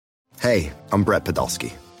Hey, I'm Brett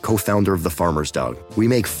Podolsky, co-founder of The Farmer's Dog. We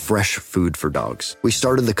make fresh food for dogs. We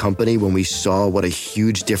started the company when we saw what a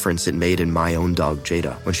huge difference it made in my own dog,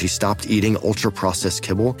 Jada, when she stopped eating ultra-processed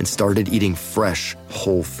kibble and started eating fresh,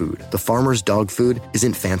 whole food. The Farmer's Dog food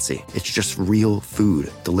isn't fancy. It's just real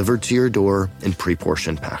food delivered to your door in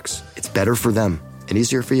pre-portioned packs. It's better for them and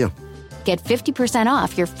easier for you. Get 50%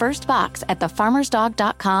 off your first box at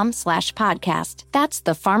thefarmersdog.com/podcast. That's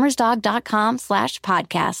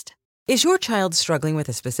thefarmersdog.com/podcast. Is your child struggling with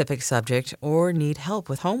a specific subject or need help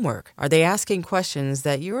with homework? Are they asking questions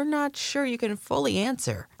that you're not sure you can fully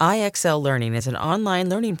answer? IXL Learning is an online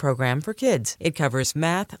learning program for kids. It covers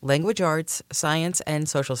math, language arts, science, and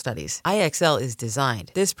social studies. IXL is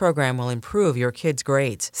designed. This program will improve your kids'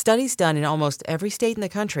 grades. Studies done in almost every state in the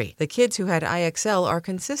country. The kids who had IXL are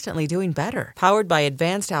consistently doing better. Powered by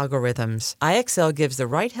advanced algorithms, IXL gives the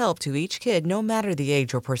right help to each kid no matter the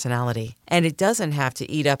age or personality. And it doesn't have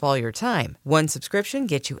to eat up all your time. One subscription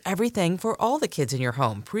gets you everything for all the kids in your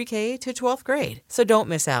home, pre-K to 12th grade. So don't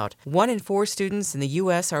miss out. 1 in 4 students in the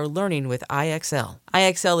U.S. are learning with IXL.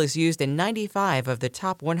 IXL is used in 95 of the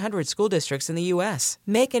top 100 school districts in the U.S.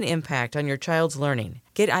 Make an impact on your child's learning.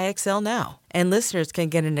 Get IXL now. And listeners can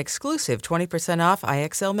get an exclusive 20% off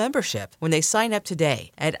IXL membership when they sign up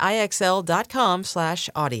today at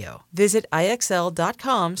IXL.com/audio. Visit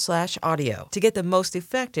IXL.com/audio to get the most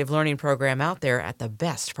effective learning program out there at the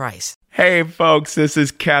best price. Hey folks, this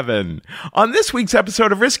is Kevin. On this week's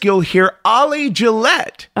episode of Risk, you'll hear Ollie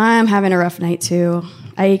Gillette. I'm having a rough night too.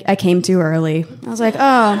 I came too early. I was like,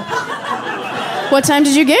 oh, what time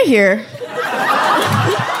did you get here?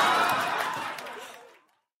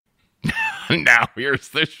 Now here's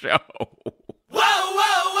the show. Whoa, whoa, whoa!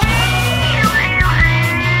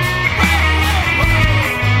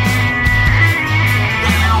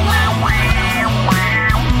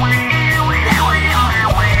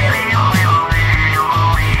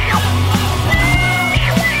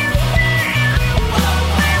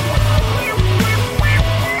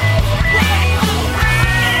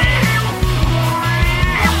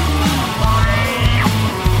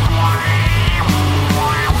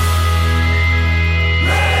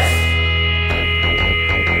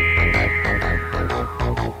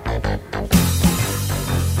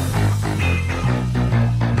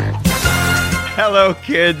 Hello,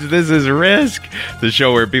 kids. This is Risk, the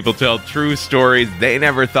show where people tell true stories they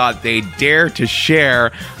never thought they'd dare to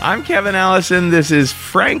share. I'm Kevin Allison. This is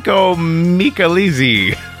Franco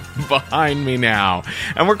Michelizzi behind me now.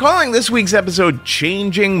 And we're calling this week's episode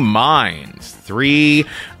Changing Minds. 3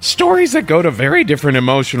 stories that go to very different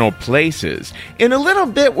emotional places. In a little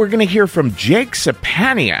bit, we're going to hear from Jake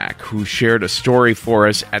Sapaniak, who shared a story for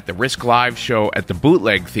us at the Risk Live show at the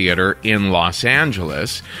Bootleg Theater in Los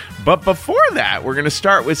Angeles. But before that, we're going to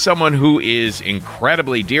start with someone who is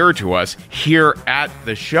incredibly dear to us here at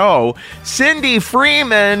the show. Cindy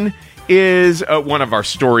Freeman is one of our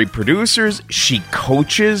story producers. She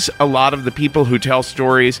coaches a lot of the people who tell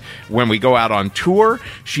stories when we go out on tour.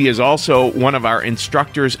 She is also one of our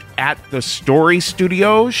instructors at the Story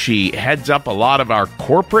Studio. She heads up a lot of our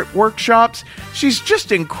corporate workshops. She's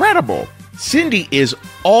just incredible. Cindy is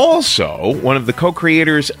also one of the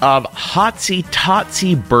co-creators of Hotsy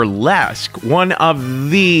Totsy Burlesque, one of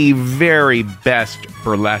the very best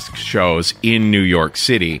burlesque shows in New York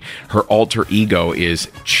City. Her alter ego is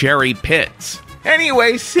Cherry Pitts.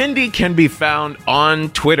 Anyway, Cindy can be found on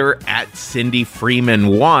Twitter at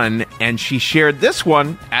CindyFreeman1, and she shared this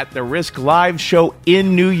one at the Risk Live show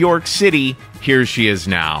in New York City. Here she is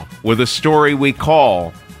now with a story we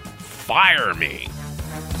call Fire Me.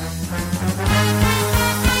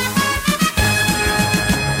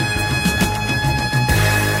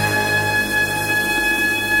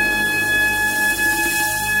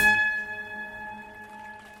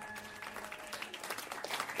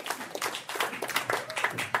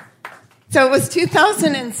 So it was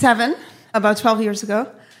 2007, about 12 years ago,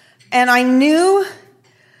 and I knew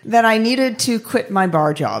that I needed to quit my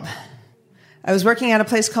bar job. I was working at a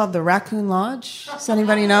place called the Raccoon Lodge. Does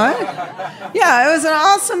anybody know it? Yeah, it was an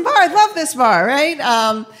awesome bar. I love this bar, right?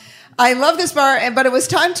 I love this bar, but it was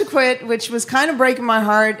time to quit, which was kind of breaking my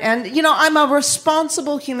heart. And, you know, I'm a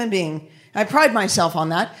responsible human being. I pride myself on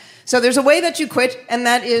that. So there's a way that you quit, and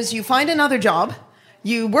that is you find another job.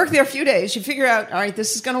 You work there a few days, you figure out, all right,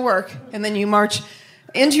 this is going to work, and then you march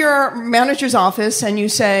into your manager's office and you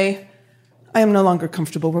say, I am no longer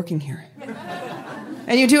comfortable working here.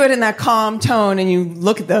 And you do it in that calm tone, and you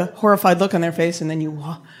look at the horrified look on their face, and then you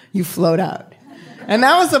float out. And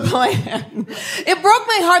that was the plan. It broke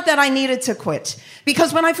my heart that I needed to quit.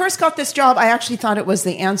 Because when I first got this job, I actually thought it was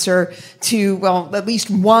the answer to, well, at least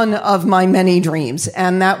one of my many dreams.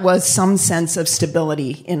 And that was some sense of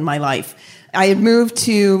stability in my life. I had moved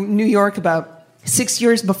to New York about 6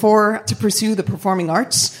 years before to pursue the performing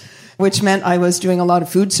arts, which meant I was doing a lot of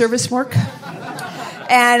food service work.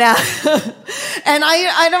 And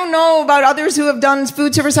I don't know about others who have done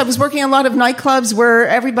food service. I was working in a lot of nightclubs where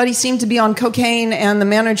everybody seemed to be on cocaine, and the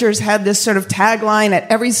managers had this sort of tagline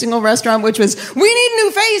at every single restaurant, which was, "We need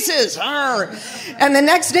new faces." Arr. And the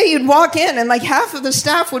next day you'd walk in, and like half of the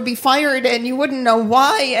staff would be fired, and you wouldn't know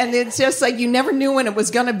why. And it's just like you never knew when it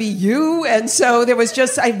was going to be you. And so there was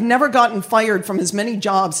just, I've never gotten fired from as many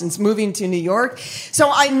jobs since moving to New York.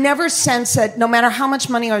 So I never sensed that no matter how much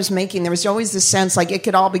money I was making, there was always this sense like it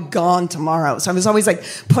could all be gone tomorrow. So I was always like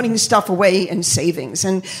putting stuff away in savings.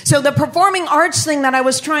 And so the performing arts thing that I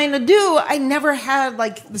was trying to do, I never had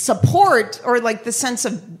like the support or like the sense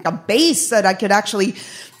of a base that I could actually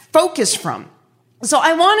focus from. So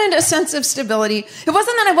I wanted a sense of stability. It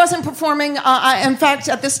wasn't that I wasn't performing. In fact,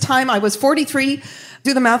 at this time, I was 43.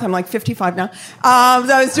 Do the math. I'm like 55 now.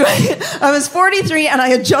 I was 43 and I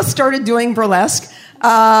had just started doing burlesque.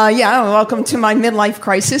 Welcome to my midlife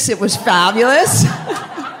crisis. It was fabulous.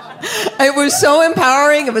 It was so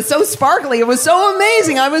empowering. It was so sparkly. It was so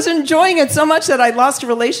amazing. I was enjoying it so much that I lost a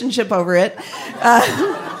relationship over it.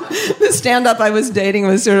 The stand-up I was dating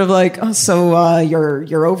was sort of like, "Oh, so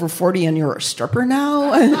you're over 40 and you're a stripper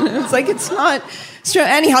now?" And it's like, it's not.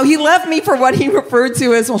 Anyhow, he left me for what he referred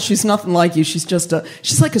to as, "Well, she's nothing like you. She's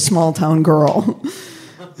like a small town girl."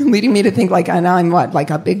 Leading me to think like I'm what, like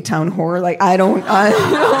a big town whore. Like I don't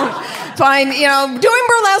find, doing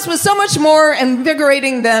burlesque was so much more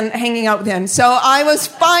invigorating than hanging out with him. So I was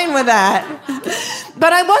fine with that.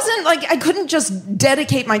 But I wasn't like, I couldn't just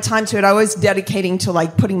dedicate my time to it. I was dedicating to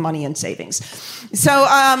like putting money in savings. So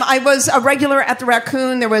I was a regular at the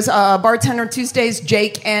Raccoon. There was a bartender Tuesdays,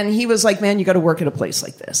 Jake, and he was like, "Man, you got to work at a place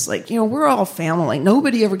like this. Like, we're all family.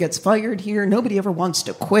 Nobody ever gets fired here. Nobody ever wants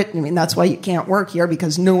to quit. I mean, that's why you can't work here,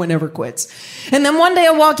 because no one ever quits." And then one day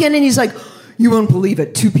I walk in and he's like, "You won't believe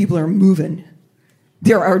it. 2 people are moving.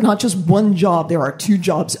 There are not just one job. There are 2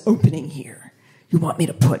 jobs opening here. You want me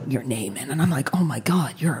to put your name in?" And I'm like, "Oh my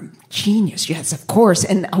God, you're a genius." "Yes, of course."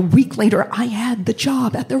 And a week later, I had the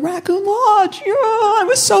job at the Raccoon Lodge. Yeah, I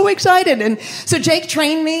was so excited. And so Jake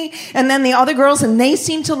trained me, and then the other girls, and they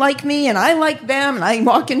seemed to like me, and I liked them. And I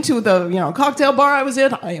walk into the cocktail bar I was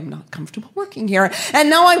at. I am not comfortable working here. And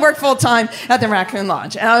now I work full time at the Raccoon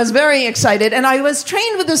Lodge. And I was very excited. And I was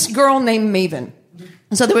trained with this girl named Maven.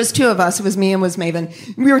 So there was 2 of us. It was me and was Maven.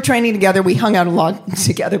 We were training together. We hung out a lot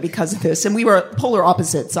together because of this. And we were polar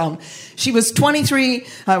opposites. She was 23.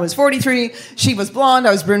 I was 43. She was blonde.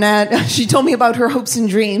 I was brunette. She told me about her hopes and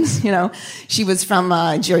dreams. She was from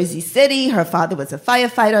Jersey City. Her father was a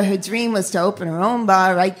firefighter. Her dream was to open her own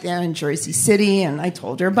bar right there in Jersey City. And I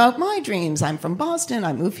told her about my dreams. I'm from Boston.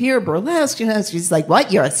 I moved here, burlesque. She's like,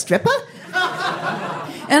 "What? You're a stripper?"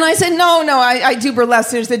 And I said, no, I do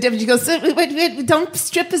burlesque. There's the difference. She goes, wait, don't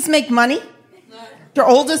strippers make money? You're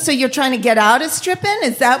older, so you're trying to get out of stripping?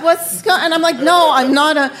 Is that what's going on? And I'm like, no, I'm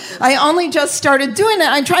not I only just started doing it.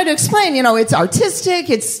 I try to explain, it's artistic,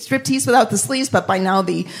 it's striptease without the sleeves, but by now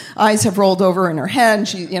the eyes have rolled over in her head,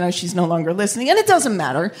 and she's no longer listening. And it doesn't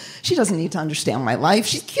matter. She doesn't need to understand my life.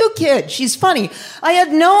 She's a cute kid. She's funny. I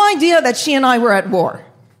had no idea that she and I were at war.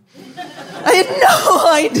 I had no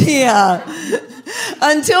idea.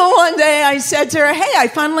 Until one day I said to her, "Hey, I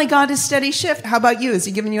finally got a steady shift. How about you? Is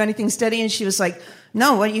he giving you anything steady?" And she was like,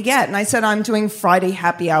 "No, what do you get?" And I said, "I'm doing Friday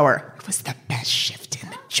happy hour." It was the best shift in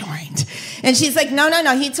the joint. And she's like, no,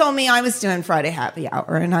 he told me I was doing Friday happy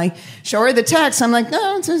hour. And I show her the text. I'm like,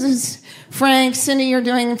 "No, this is Frank, Cindy, you're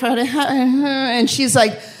doing Friday happy hour." And she's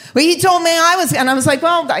like, "Well, he told me I was," and I was like,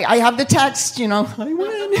 "Well, I have the text, I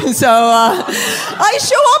win." So I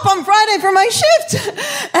show up on Friday for my shift,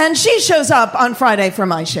 and she shows up on Friday for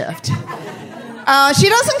my shift. She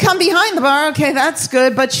doesn't come behind the bar. Okay, that's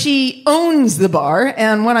good. But she owns the bar.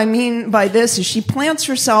 And what I mean by this is she plants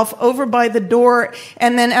herself over by the door.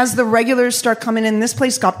 And then as the regulars start coming in, this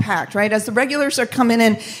place got packed, right? As the regulars are coming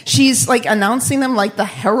in, she's like announcing them like the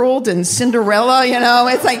Herald and Cinderella,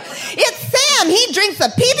 It's like, "It's Sam. He drinks a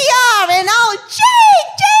PBR. And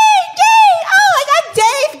Jake. Oh, I got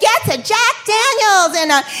Dave gets a Jack Daniels."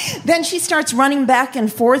 And then she starts running back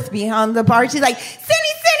and forth behind the bar. She's like,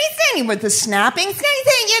 Cindy, with the snapping. "Cindy,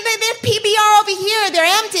 there's PBR over here.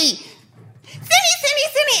 They're empty. Cindy,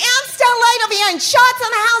 Cindy, Amstel Light over here, and shots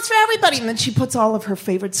on the house for everybody. And then she puts all of her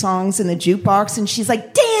favorite songs in the jukebox, and she's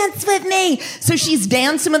like, dance with me. So she's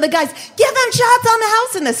dancing with the guys. Give them shots on the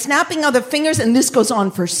house, and the snapping of the fingers, and this goes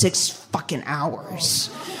on for 6 fucking hours.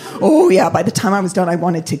 Oh, yeah, by the time I was done, I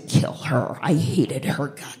wanted to kill her. I hated her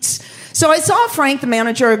guts. So I saw Frank, the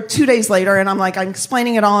manager, 2 days later, and I'm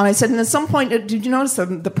explaining it all, and I said, and at some point, did you notice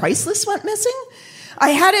the price list went missing? I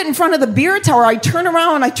had it in front of the beer tower. I turn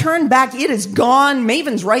around and I turn back. It is gone.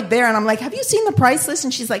 Maven's right there. And I'm like, have you seen the price list?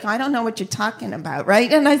 And she's like, I don't know what you're talking about,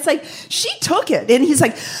 right? And I was like, she took it. And he's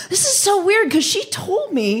like, this is so weird because she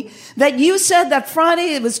told me that you said that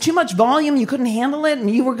Friday it was too much volume. You couldn't handle it. And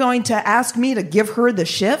you were going to ask me to give her the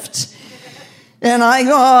shift. And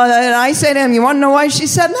I say to him, you want to know why she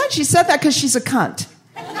said that? She said that because she's a cunt.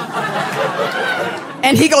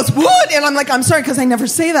 And he goes, what? And I'm like, I'm sorry, because I never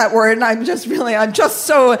say that word. And I'm just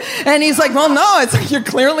so, and he's like, well, no, it's like, you're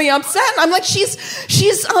clearly upset. And I'm like,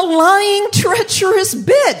 she's a lying, treacherous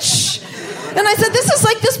bitch. And I said,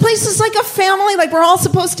 this place is like a family. Like, we're all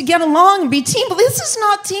supposed to get along and be team, but this is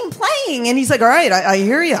not team playing. And he's like, all right, I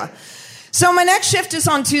hear you. So my next shift is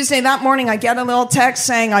on Tuesday. That morning, I get a little text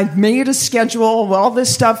saying, I've made a schedule. All this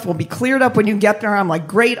stuff will be cleared up when you get there. I'm like,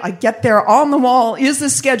 great. I get there. On the wall is the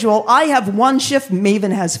schedule. I have 1 shift.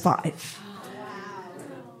 Maven has 5.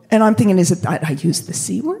 And I'm thinking, is it that I used the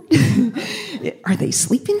C word? Are they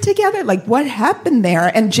sleeping together? Like, what happened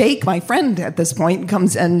there? And Jake, my friend at this point,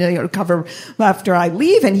 comes and cover after I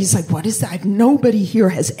leave, and he's like, what is that? Nobody here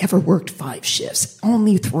has ever worked 5 shifts.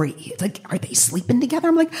 Only 3. It's like, are they sleeping together?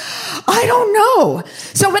 I'm like, I don't know.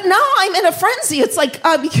 So, but now I'm in a frenzy. It's like,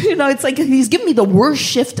 it's like he's giving me the worst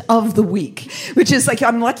shift of the week, which is like,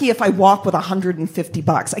 I'm lucky if I walk with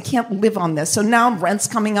 $150. I can't live on this. So now rent's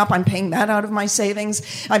coming up. I'm paying that out of my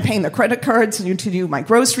savings. I'm paying the credit cards to do my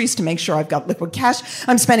groceries to make sure I've got liquid cash.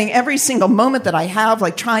 I'm spending every single moment that I have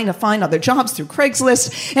like trying to find other jobs through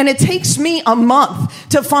Craigslist. And it takes me a month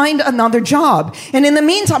to find another job. And in the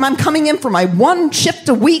meantime, I'm coming in for my 1 shift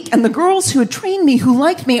a week. And the girls who had trained me, who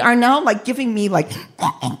liked me, are now like giving me like,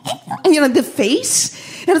 the face.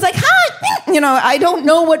 And it's like, hi, I don't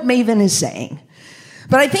know what Maven is saying.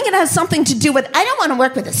 But I think it has something to do with, I don't want to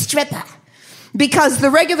work with a stripper. Because the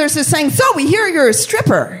regulars are saying, so we hear you're a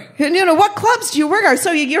stripper. And, what clubs do you work at?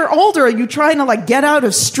 So you're older. Are you trying to, like, get out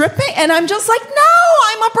of stripping? And I'm just like, no,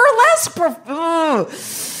 I'm a burlesque.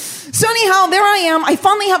 So anyhow, there I am. I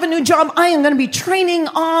finally have a new job. I am going to be training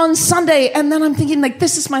on Sunday. And then I'm thinking, like,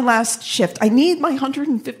 this is my last shift. I need my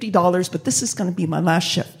 $150, but this is going to be my last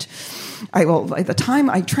shift. I will, by the time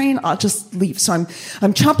I train, I'll just leave. So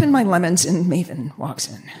I'm chopping my lemons, and Maven walks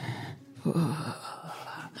in.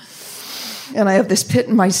 And I have this pit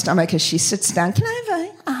in my stomach as she sits down. Can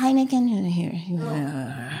I have a Heineken here?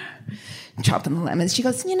 Chopping the lemons. She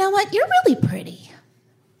goes, you know what? You're really pretty.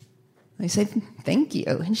 I said, thank you.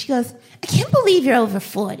 And she goes, I can't believe you're over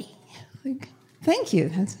 40. Like, thank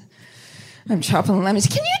you. I'm chopping the lemons.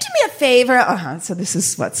 Can you do me a favor? So this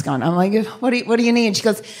is what's gone on. I'm like, what do you need? She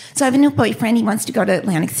goes, so I have a new boyfriend. He wants to go to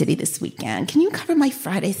Atlantic City this weekend. Can you cover my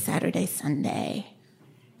Friday, Saturday, Sunday?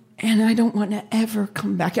 And I don't want to ever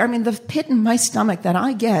come back. I mean, the pit in my stomach that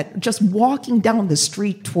I get just walking down the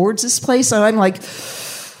street towards this place, and I'm like,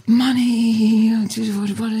 money. And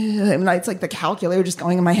it's like the calculator just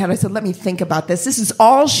going in my head. I said, let me think about this. This is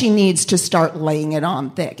all she needs to start laying it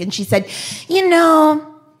on thick. And she said,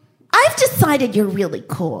 I've decided you're really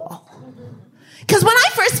cool. Because when I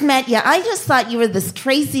first met you, I just thought you were this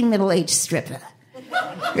crazy middle-aged stripper.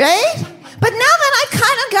 Right? But now that I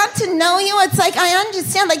kind of got to know you, it's like I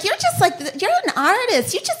understand. Like, you're just like, you're an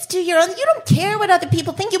artist. You just do your own. You don't care what other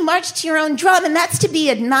people think. You march to your own drum, and that's to be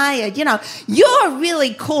admired. You're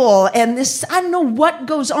really cool. And this, I don't know what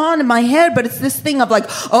goes on in my head, but it's this thing of like,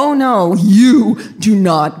 oh no, you do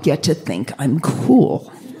not get to think I'm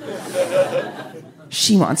cool.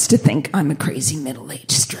 She wants to think I'm a crazy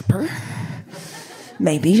middle-aged stripper.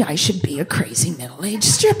 Maybe I should be a crazy middle-aged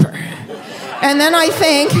stripper. And then I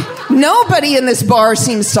think, nobody in this bar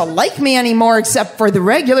seems to like me anymore except for the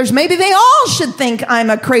regulars. Maybe they all should think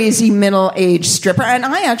I'm a crazy middle-aged stripper. And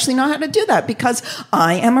I actually know how to do that because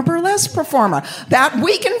I am a burlesque performer. That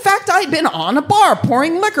week, in fact, I'd been on a bar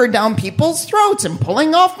pouring liquor down people's throats and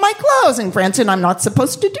pulling off my clothes. And granted, I'm not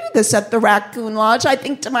supposed to do this at the Raccoon Lodge. I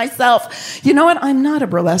think to myself, you know what? I'm not a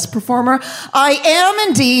burlesque performer. I am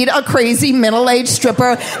indeed a crazy middle-aged stripper.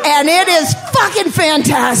 And it is fucking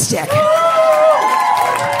fantastic.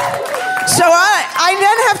 So I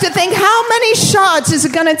then have to think, how many shots is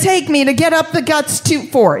it going to take me to get up the guts to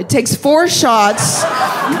 4? It takes 4 shots.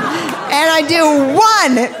 And I do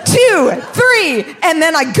 1, 2, 3, and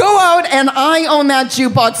then I go out and I own that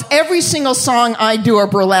jukebox. Every single song I do a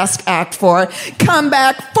burlesque act for. Come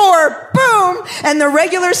back, 4, boom, and the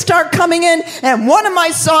regulars start coming in, and one of my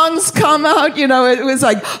songs come out, you know, it was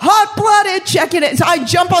like, hot-blooded, checking it. So I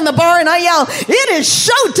jump on the bar and I yell, it is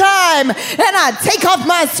showtime! And I take off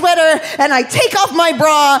my sweater, and I take off my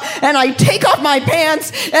bra, and I take off my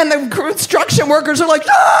pants, and the construction workers are like,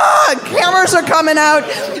 cameras are coming out.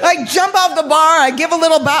 I jump off the bar, I give a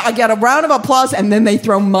little bow, I get a round of applause, and then they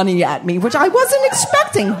throw money at me, which I wasn't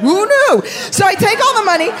expecting. Who knew? So I take all the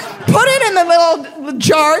money, put it in the little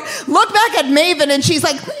jar, look back at Maven, and she's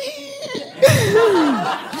like,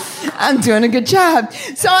 I'm doing a good job.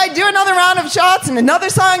 So I do another round of shots and another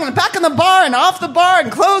song and back on the bar and off the bar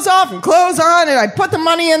and clothes off and clothes on, and I put the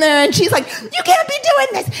money in there, and she's like, you can't be doing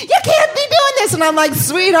this. You can't be doing this. And I'm like,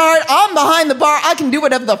 sweetheart, I'm behind the bar. I can do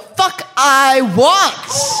whatever the fuck I want.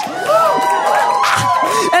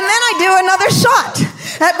 And then I do another shot.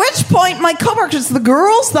 At which point, my coworkers, the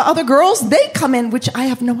other girls, they come in, which I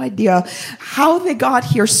have no idea how they got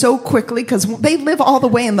here so quickly, because they live all the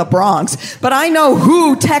way in the Bronx. But I know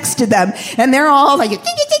who texted them, and they're all like,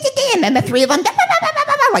 and then the three of them,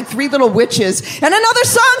 like three little witches. And another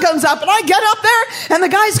song comes up, and I get up there, and the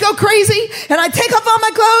guys go crazy, and I take off all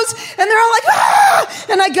my clothes, and they're all like, ah!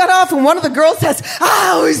 And I get off, and one of the girls says,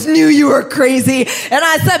 I always knew you were crazy. And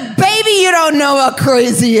I said, baby, you don't know what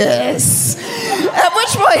crazy is. At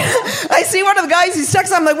which point, I see one of the guys, he's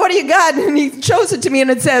texting, I'm like, what do you got? And he shows it to me, and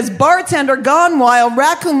it says, bartender gone wild,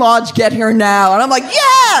 Raccoon Lodge, get here now. And I'm like,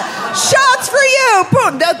 yeah, shots for you.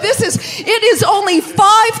 Boom. Now, it is only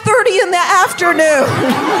 5:30 in the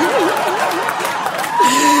afternoon.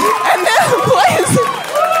 And that place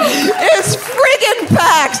is friggin'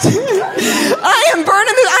 packed. I am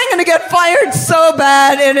burning this. I'm going to get fired so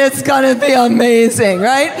bad, and it's going to be amazing,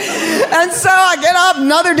 right? And so I get up,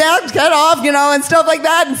 another dad get off, you know, and stuff like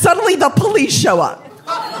that, and suddenly the police show up.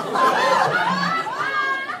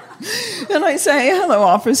 And I say, hello,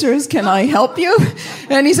 officers, can I help you?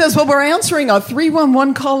 And he says, well, we're answering a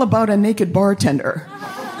 311 call about a naked bartender.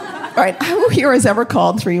 All right, who here has ever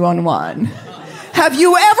called 311? Have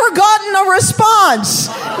you ever gotten a response?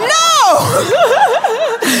 No!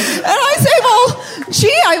 And I say, well,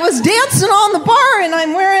 gee, I was dancing on the bar and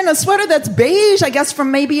I'm wearing a sweater that's beige, I guess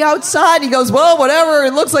from maybe outside. He goes, well, whatever.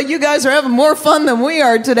 It looks like you guys are having more fun than we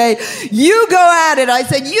are today. You go at it. I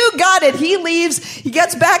said, you got it. He leaves. He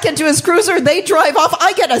gets back into his cruiser. They drive off.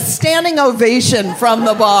 I get a standing ovation from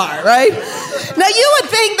the bar, right? Now, you would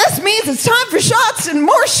think this means it's time for shots and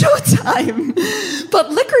more showtime.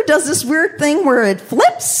 But liquor does this weird thing where it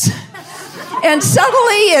flips, and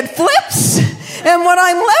suddenly it flips, and what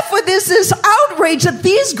I'm left with is this outrage that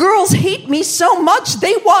these girls hate me so much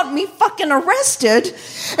they want me fucking arrested, and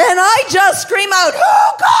I just scream out, who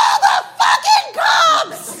called the fucking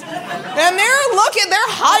cops? And they're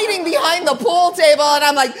hiding behind the pool table, and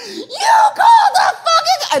I'm like, you called the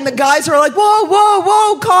fucking, and the guys are like, whoa, whoa,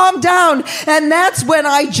 whoa, calm down. And that's when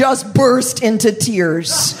I just burst into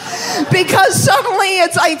tears. Because suddenly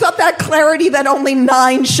I thought that clarity that only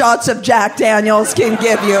 9 shots of Jack Daniels can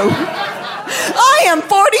give you. I am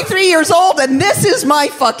 43 years old, and this is my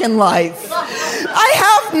fucking life. I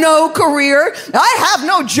have no career. I have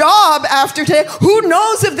no job after today. Who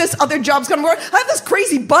knows if this other job's going to work? I have this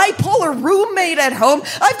crazy bipolar roommate at home.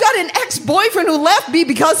 I've got an ex-boyfriend who left me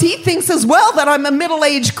because he thinks as well that I'm a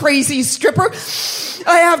middle-aged crazy stripper.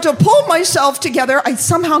 I have to pull myself together. I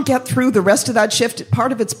somehow get through the rest of that shift.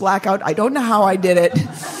 Part of it's blackout. I don't know how I did it.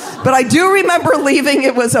 But I do remember leaving.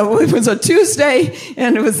 It was a Tuesday,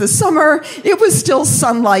 and it was the summer. It was still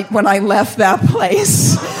sunlight when I left that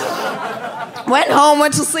place. Went home,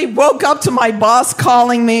 went to sleep, woke up to my boss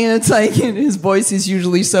calling me, and it's like, his voice is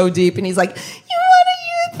usually so deep, and he's like, what are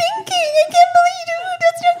you thinking? I can't believe you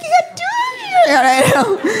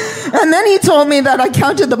do. And then he told me that I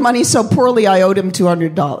counted the money so poorly I owed him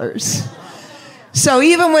 $200. So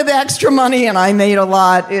even with extra money, and I made a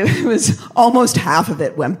lot, it was almost half of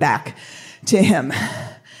it went back to him.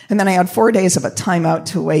 And then I had 4 days of a timeout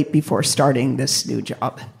to wait before starting this new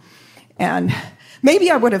job. And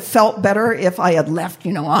maybe I would have felt better if I had left,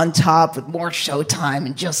 on top with more showtime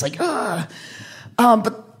and just like,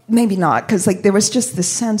 but maybe not, because there was just this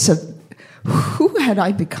sense of who had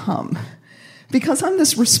I become? Because I'm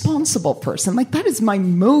this responsible person. That is my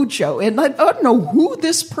mojo. And I don't know who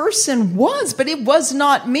this person was, but it was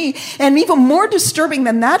not me. And even more disturbing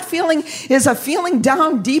than that feeling is a feeling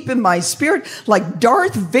down deep in my spirit, like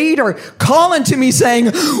Darth Vader calling to me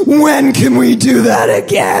saying, when can we do that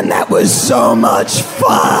again? That was so much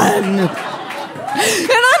fun.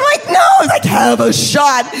 And I'm like, no. I was like, have a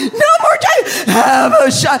shot. No more time. Have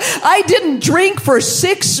a shot. I didn't drink for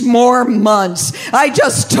 6 more months. I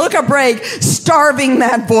just took a break, starving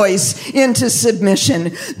that voice into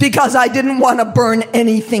submission because I didn't want to burn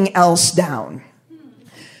anything else down.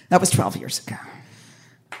 That was 12 years ago.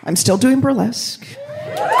 I'm still doing burlesque.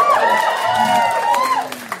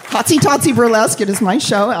 Hotsy Totsy Burlesque, it is my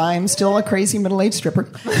show. I'm still a crazy middle-aged stripper.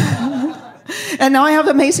 And now I have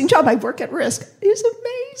an amazing job. I work at Risk. It's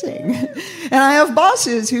amazing. And I have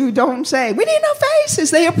bosses who don't say, we need no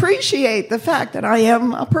faces. They appreciate the fact that I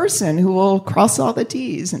am a person who will cross all the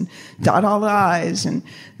T's and dot all the I's. And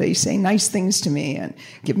they say nice things to me and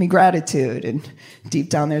give me gratitude. And deep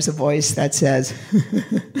down there's a voice that says,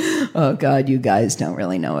 oh, God, you guys don't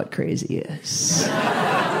really know what crazy is.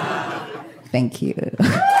 Thank you.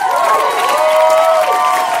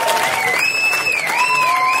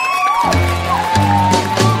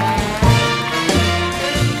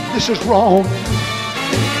 This is wrong.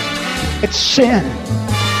 It's sin.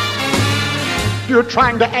 You're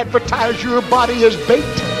trying to advertise your body as bait.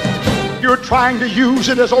 You're trying to use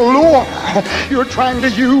it as a lure. You're trying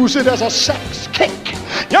to use it as a sex kick.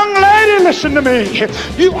 Young lady, listen to me.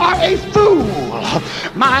 You are a fool.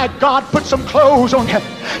 My God, put some clothes on you.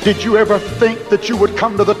 Did you ever think that you would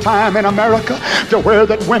come to the time in America to where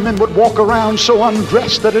that women would walk around so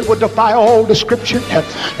undressed that it would defy all description?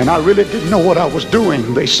 And I really didn't know what I was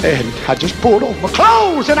doing, they said. I just pulled off my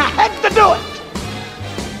clothes and I had to do it.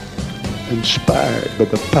 Inspired by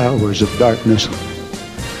the powers of darkness.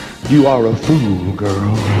 You are a fool,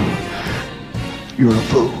 girl. You're a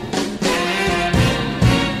fool.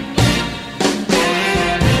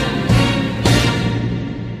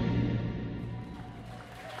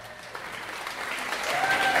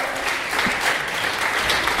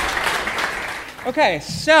 Okay,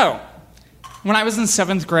 so when I was in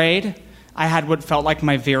 7th grade, I had what felt like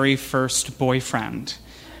my very first boyfriend.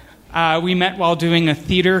 We met while doing a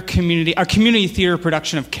community theater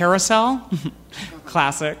production of Carousel.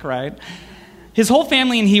 Classic, right? His whole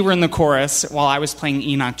family and he were in the chorus while I was playing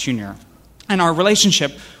Enoch Jr. And our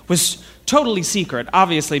relationship was totally secret,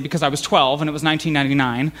 obviously, because I was 12 and it was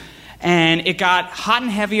 1999. And it got hot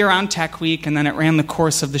and heavy around Tech Week, and then it ran the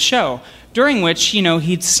course of the show, during which,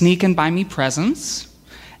 he'd sneak and buy me presents.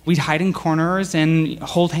 We'd hide in corners and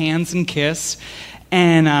hold hands and kiss.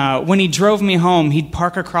 And when he drove me home, he'd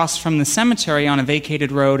park across from the cemetery on a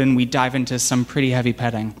vacated road, and we'd dive into some pretty heavy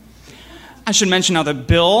petting. I should mention now that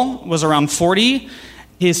Bill was around 40.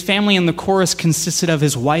 His family in the chorus consisted of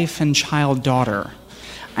his wife and child daughter.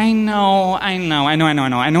 I know. I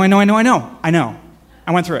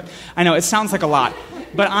went through it. I know, it sounds like a lot.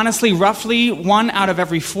 But honestly, roughly 1 out of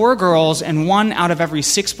every 4 girls and 1 out of every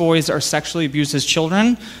 6 boys are sexually abused as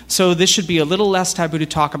children. So this should be a little less taboo to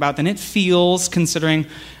talk about than it feels, considering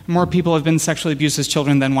more people have been sexually abused as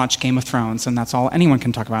children than watch Game of Thrones, and that's all anyone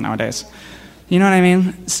can talk about nowadays. You know what I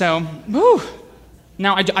mean? So, whew.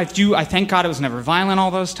 Now, I thank God it was never violent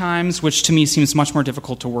all those times, which to me seems much more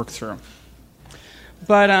difficult to work through.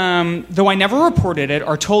 But though I never reported it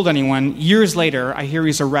or told anyone, years later, I hear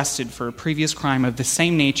he's arrested for a previous crime of the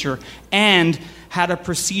same nature and had a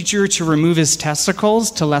procedure to remove his testicles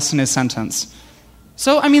to lessen his sentence.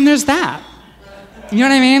 So, there's that. You know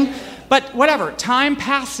what I mean? But whatever, time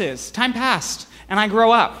passed, and I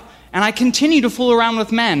grow up. And I continue to fool around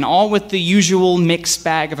with men, all with the usual mixed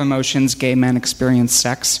bag of emotions gay men experience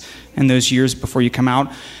sex in those years before you come out.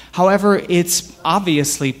 However, it's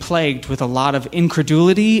obviously plagued with a lot of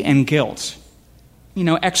incredulity and guilt.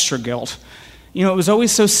 Extra guilt. It was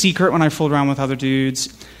always so secret when I fooled around with other dudes.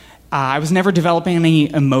 I was never developing any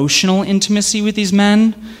emotional intimacy with these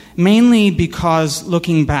men, mainly because,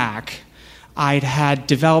 looking back, I'd had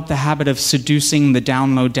developed the habit of seducing the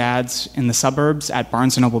down-low dads in the suburbs at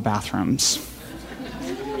Barnes & Noble bathrooms.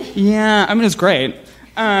 Yeah, it was great.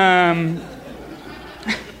 I'd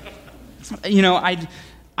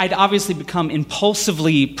obviously become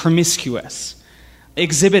impulsively promiscuous.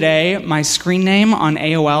 Exhibit A, my screen name on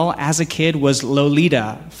AOL as a kid was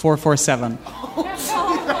Lolita447.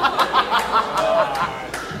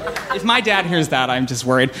 If my dad hears that, I'm just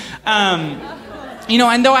worried.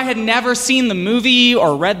 And though I had never seen the movie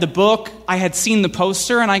or read the book, I had seen the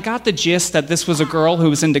poster, and I got the gist that this was a girl who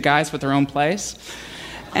was into guys with her own place.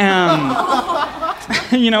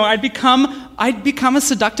 I'd become a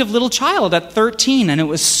seductive little child at 13, and it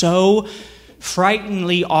was so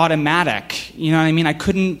frighteningly automatic. You know what I mean? I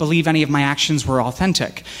couldn't believe any of my actions were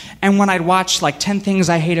authentic. And when I'd watch like 10 Things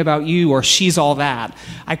I Hate About You or She's All That,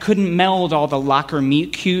 I couldn't meld all the locker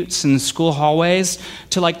meet cutes in the school hallways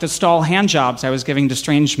to like the stall hand jobs I was giving to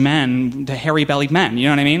strange men, to hairy-bellied men, you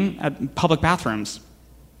know what I mean? At public bathrooms.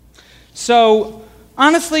 So,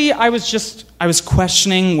 honestly, I was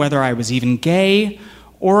questioning whether I was even gay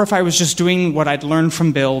or if I was just doing what I'd learned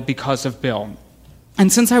from Bill because of Bill.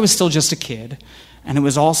 And since I was still just a kid, and it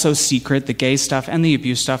was all so secret, the gay stuff and the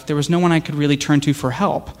abuse stuff, there was no one I could really turn to for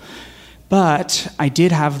help. But I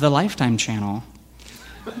did have the Lifetime channel.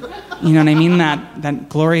 You know what I mean? That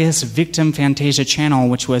glorious victim Fantasia channel,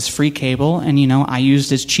 which was free cable, and, you know, I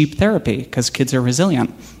used as cheap therapy, because kids are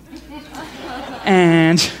resilient.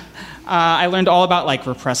 And I learned all about, like,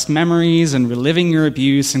 repressed memories and reliving your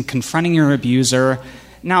abuse and confronting your abuser.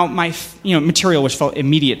 Now, my material was felt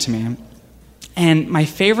immediate to me. And my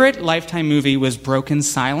favorite Lifetime movie was Broken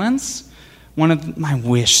Silence. I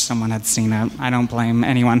wish someone had seen it. I don't blame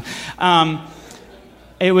anyone.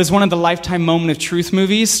 It was one of the Lifetime Moment of Truth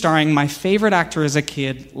movies starring my favorite actor as a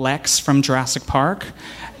kid, Lex from Jurassic Park,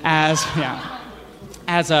 as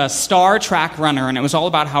a star track runner, and it was all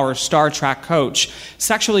about how her star track coach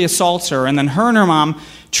sexually assaults her, and then her and her mom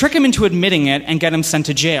trick him into admitting it and get him sent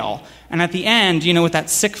to jail. And at the end, you know, with that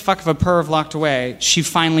sick fuck of a perv locked away, she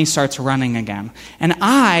finally starts running again. And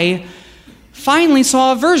I finally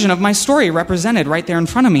saw a version of my story represented right there in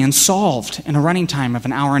front of me and solved in a running time of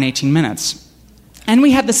 1 hour and 18 minutes. And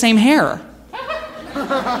we had the same hair.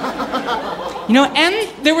 You know,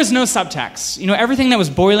 and there was no subtext. You know, everything that was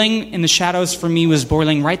boiling in the shadows for me was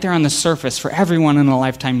boiling right there on the surface for everyone in a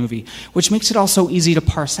Lifetime movie, which makes it all so easy to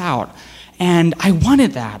parse out. And I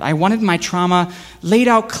wanted that. I wanted my trauma laid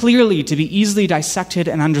out clearly to be easily dissected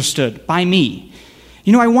and understood by me.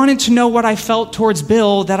 You know, I wanted to know what I felt towards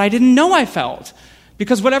Bill that I didn't know I felt.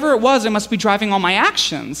 Because whatever it was, it must be driving all my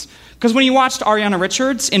actions. Because when you watched Ariana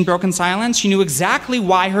Richards in Broken Silence, you knew exactly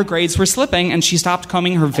why her grades were slipping, and she stopped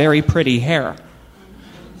combing her very pretty hair.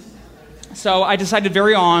 So I decided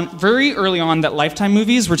very early on that Lifetime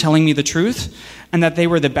movies were telling me the truth, and that they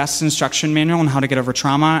were the best instruction manual on how to get over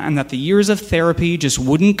trauma, and that the years of therapy just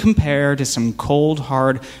wouldn't compare to some cold,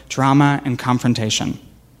 hard drama and confrontation.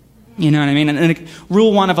 You know what I mean? And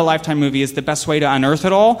rule 1 of a Lifetime movie is the best way to unearth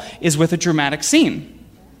it all is with a dramatic scene.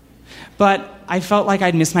 But I felt like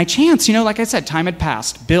I'd missed my chance. You know, like I said, time had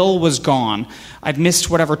passed. Bill was gone. I'd missed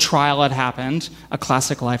whatever trial had happened, a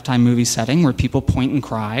classic Lifetime movie setting where people point and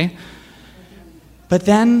cry. But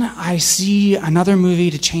then I see another movie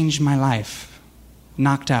to change my life.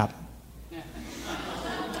 Knocked Up.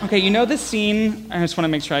 Okay, you know this scene? I just want to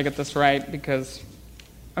make sure I get this right because...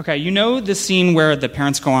 Okay, you know the scene where the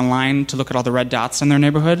parents go online to look at all the red dots in their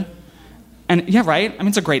neighborhood? And yeah, right? I mean,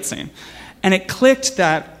 it's a great scene. And it clicked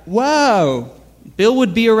that, whoa, Bill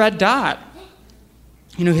would be a red dot.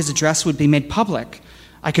 You know, his address would be made public.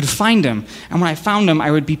 I could find him. And when I found him,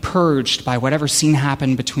 I would be purged by whatever scene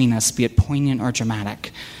happened between us, be it poignant or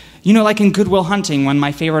dramatic. You know, like in Good Will Hunting, when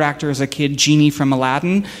my favorite actor as a kid, Genie from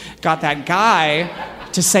Aladdin, got that guy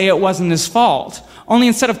to say it wasn't his fault. Only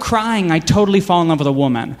instead of crying, I'd totally fall in love with a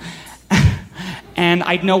woman. And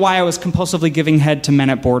I'd know why I was compulsively giving head to men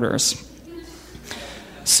at Borders.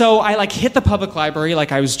 So I hit the public library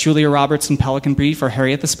like I was Julia Roberts in Pelican Brief or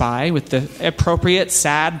Harriet the Spy with the appropriate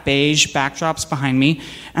sad beige backdrops behind me.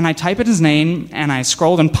 And I type in his name and I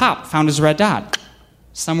scrolled and pop, found his red dot.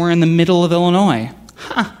 Somewhere in the middle of Illinois.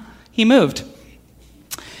 He moved.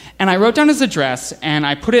 And I wrote down his address, and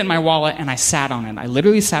I put it in my wallet, and I sat on it. I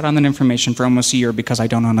literally sat on that information for almost a year because I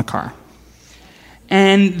don't own a car.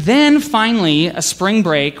 And then finally, a spring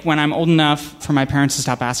break, when I'm old enough for my parents to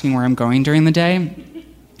stop asking where I'm going during the day,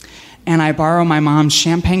 and I borrow my mom's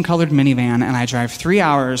champagne-colored minivan, and I drive 3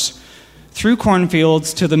 hours through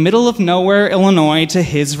cornfields to the middle of nowhere, Illinois, to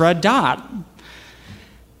his red dot.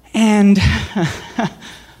 And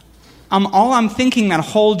all I'm thinking that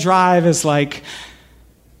whole drive is like,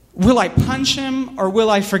 will I punch him or will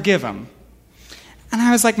I forgive him? And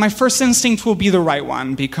I was like, my first instinct will be the right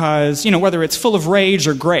one because, you know, whether it's full of rage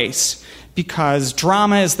or grace, because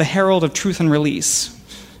drama is the herald of truth and release.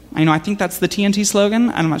 I think that's the TNT slogan.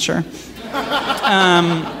 I'm not sure.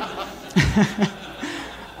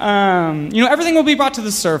 You know, everything will be brought to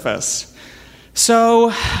the surface.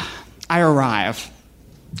 So I arrive,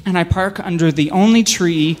 and I park under the only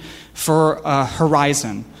tree for a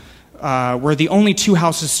horizon, where the only 2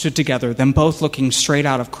 houses stood together, them both looking straight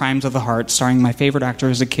out of Crimes of the Heart, starring my favorite actor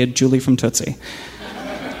as a kid, Julie from Tootsie.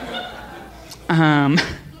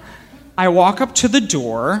 I walk up to the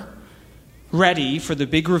door, ready for the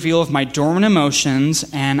big reveal of my dormant emotions,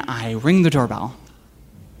 and I ring the doorbell.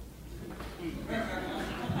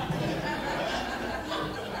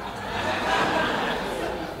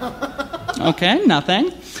 Okay,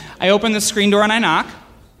 nothing. I open the screen door and I knock.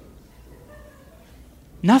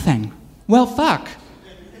 Nothing. Well, fuck.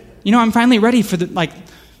 You know, I'm finally ready for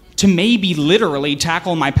to maybe literally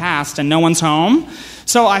tackle my past and no one's home.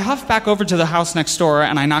 So I huff back over to the house next door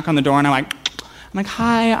and I knock on the door and I'm like,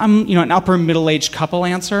 hi, I'm, an upper middle-aged couple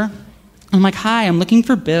answer. I'm like, hi, I'm looking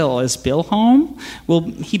for Bill. Is Bill home?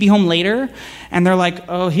 Will he be home later? And they're like,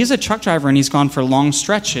 oh, he's a truck driver and he's gone for long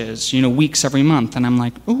stretches, weeks every month. And I'm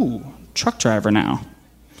like, ooh, truck driver now.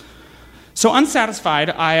 So unsatisfied,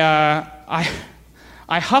 I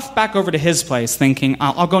huff back over to his place thinking,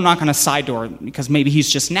 I'll go knock on a side door because maybe he's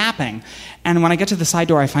just napping. And when I get to the side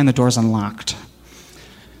door, I find the door's unlocked.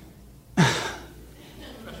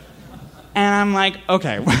 And I'm like,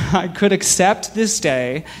 okay, I could accept this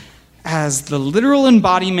day as the literal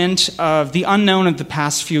embodiment of the unknown of the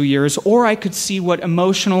past few years, or I could see what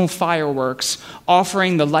emotional fireworks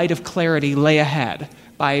offering the light of clarity lay ahead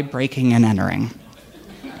by breaking and entering.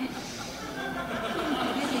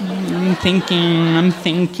 I'm thinking.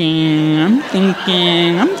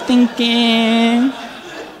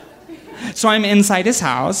 So I'm inside his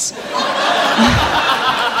house.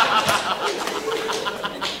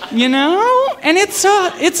 And it's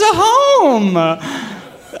a home.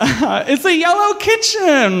 It's a yellow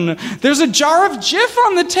kitchen. There's a jar of Jif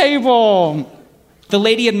on the table. The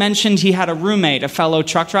lady had mentioned he had a roommate, a fellow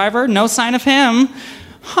truck driver. No sign of him.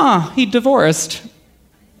 He divorced.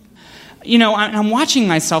 I'm watching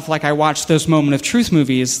myself like I watch those moment of truth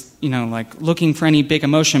movies, like looking for any big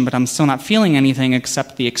emotion, but I'm still not feeling anything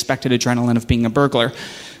except the expected adrenaline of being a burglar.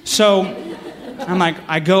 So I'm like,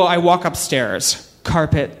 I walk upstairs,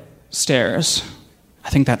 carpet stairs. I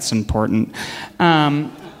think that's important.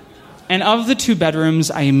 And of the two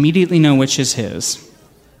bedrooms, I immediately know which is his.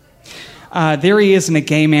 There he is in a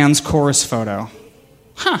gay man's chorus photo.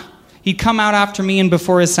 He'd come out after me and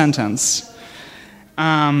before his sentence.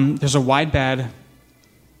 There's a wide bed,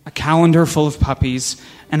 a calendar full of puppies,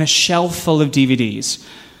 and a shelf full of DVDs.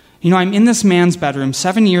 I'm in this man's bedroom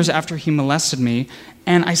 7 years after he molested me,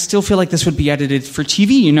 and I still feel like this would be edited for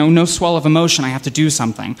TV. No swell of emotion. I have to do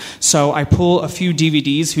something. So I pull a few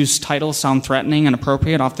DVDs whose titles sound threatening and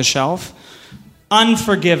appropriate off the shelf.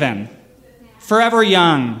 Unforgiven, Forever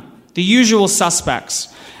Young, The Usual Suspects.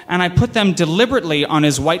 And I put them deliberately on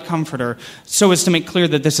his white comforter so as to make clear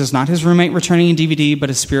that this is not his roommate returning a DVD, but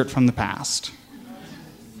a spirit from the past.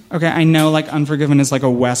 Okay, I know Unforgiven is like a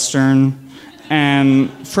Western,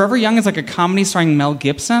 and Forever Young is like a comedy starring Mel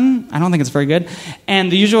Gibson. I don't think it's very good.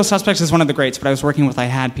 And The Usual Suspects is one of the greats, but I was working with I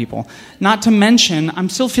Had people. Not to mention, I'm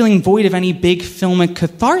still feeling void of any big filmic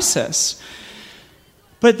catharsis.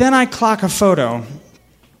 But then I clock a photo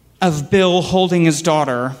of Bill holding his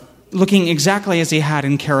daughter, looking exactly as he had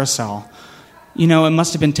in Carousel. It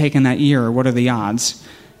must have been taken that year. What are the odds?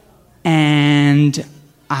 And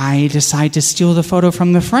I decide to steal the photo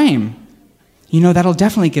from the frame. That'll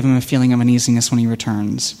definitely give him a feeling of uneasiness when he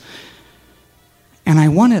returns. And I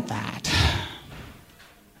wanted that.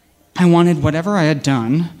 I wanted whatever I had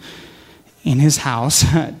done in his house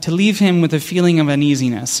to leave him with a feeling of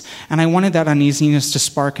uneasiness. And I wanted that uneasiness to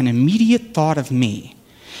spark an immediate thought of me.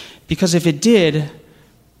 Because if it did,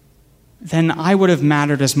 then I would have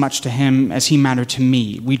mattered as much to him as he mattered to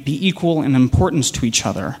me. We'd be equal in importance to each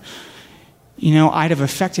other. I'd have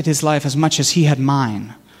affected his life as much as he had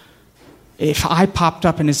mine. If I popped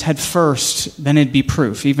up in his head first, then it'd be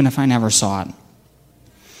proof, even if I never saw it.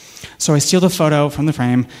 So I steal the photo from the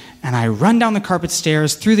frame, and I run down the carpet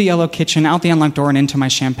stairs, through the yellow kitchen, out the unlocked door, and into my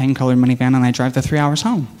champagne-colored minivan, and I drive the 3 hours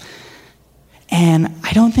home. And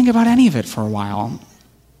I don't think about any of it for a while.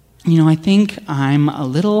 I think I'm a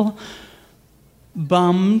little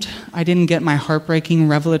bummed I didn't get my heartbreaking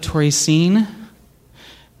revelatory scene.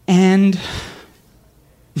 And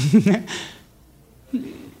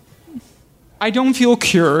I don't feel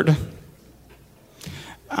cured.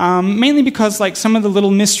 Mainly because some of the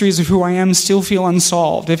little mysteries of who I am still feel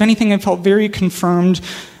unsolved. If anything, I felt very confirmed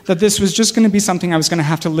that this was just going to be something I was going to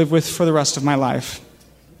have to live with for the rest of my life.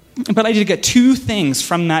 But I did get two things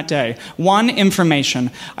from that day. One,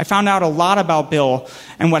 information. I found out a lot about Bill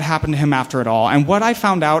and what happened to him after it all. And what I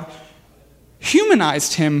found out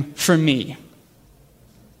humanized him for me.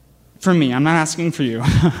 For me, I'm not asking for you.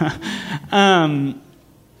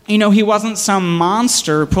 He wasn't some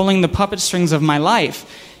monster pulling the puppet strings of my life.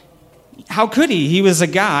 How could he? He was a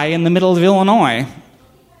guy in the middle of Illinois.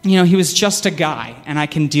 He was just a guy, and I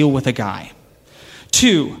can deal with a guy.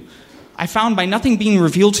 Two, I found by nothing being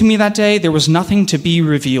revealed to me that day, there was nothing to be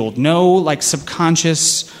revealed. No,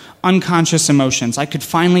 subconscious, unconscious emotions. I could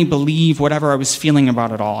finally believe whatever I was feeling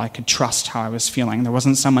about it all. I could trust how I was feeling. There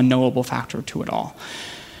wasn't some unknowable factor to it all.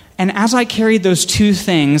 And as I carried those two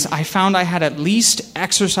things, I found I had at least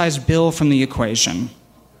exorcised Bill from the equation.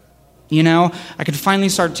 I could finally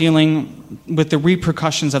start dealing with the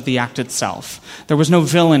repercussions of the act itself. There was no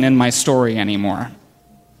villain in my story anymore.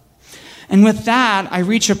 And with that, I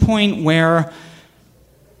reach a point where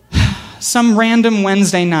some random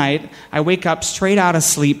Wednesday night, I wake up straight out of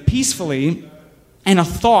sleep peacefully, and a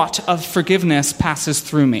thought of forgiveness passes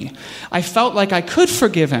through me. I felt like I could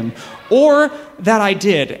forgive him, or that I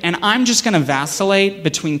did, and I'm just going to vacillate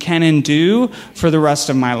between can and do for the rest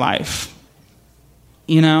of my life.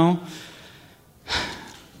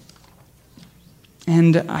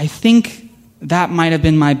 And I think that might have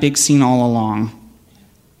been my big scene all along.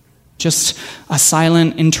 Just a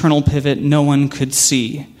silent internal pivot no one could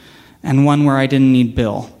see, and one where I didn't need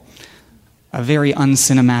Bill. A very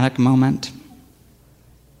uncinematic moment.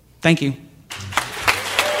 Thank you.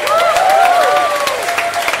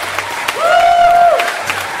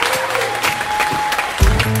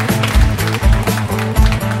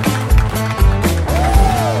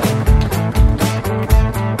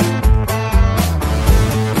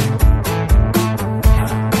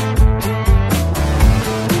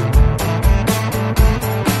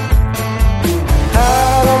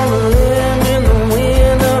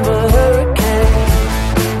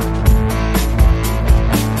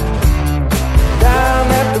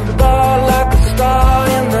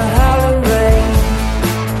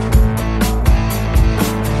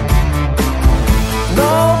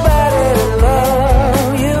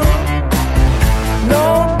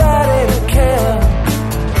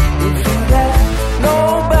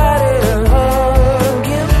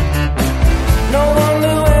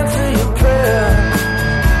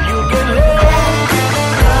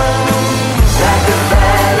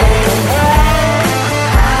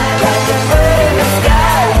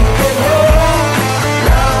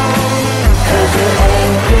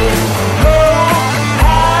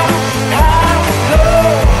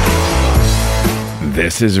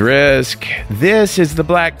 This is Risk. This is the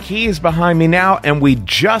Black Keys behind me now, and we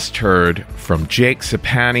just heard from Jake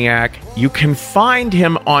Sapaniak. You can find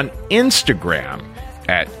him on Instagram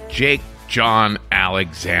at Jake John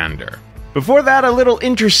Alexander. Before that, a little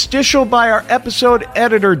interstitial by our episode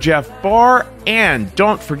editor, Jeff Barr. And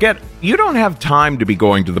don't forget, you don't have time to be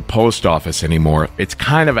going to the post office anymore. It's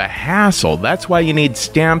kind of a hassle. That's why you need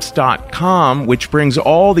Stamps.com, which brings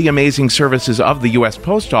all the amazing services of the U.S.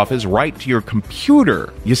 Post Office right to your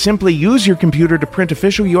computer. You simply use your computer to print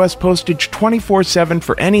official U.S. postage 24/7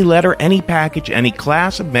 for any letter, any package, any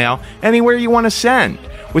class of mail, anywhere you want to send.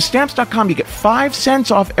 With Stamps.com, you get 5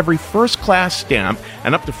 cents off every first-class stamp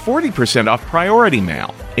and up to 40% off priority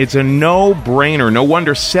mail. It's a no-brainer. No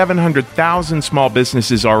wonder 700,000 small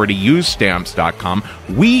businesses already use Stamps.com.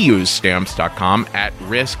 We use Stamps.com at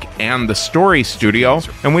Risk and the Story Studio,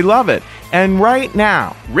 and we love it. And right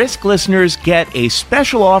now, Risk listeners get a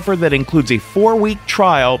special offer that includes a 4-week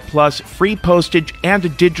trial plus free postage and a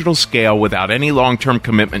digital scale without any long-term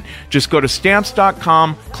commitment. Just go to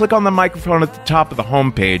Stamps.com, click on the microphone at the top of the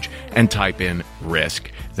homepage, and type in Risk.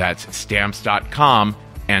 That's Stamps.com,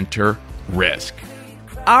 enter Risk.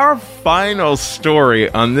 Our final story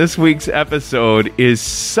on this week's episode is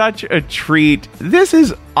such a treat. This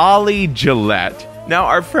is Ollie Gillette. Now,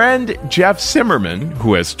 our friend Jeff Zimmerman,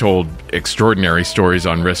 who has told extraordinary stories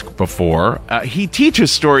on Risk before, he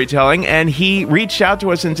teaches storytelling, and he reached out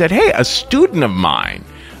to us and said, hey, a student of mine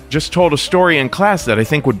just told a story in class that I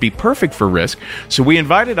think would be perfect for Risk. So we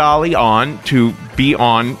invited Ollie on to be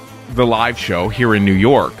on the live show here in New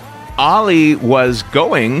York. Ollie was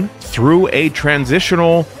going through a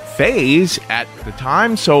transitional phase at the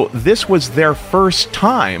time, so this was their first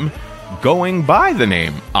time going by the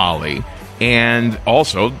name Ollie, and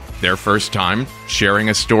also their first time sharing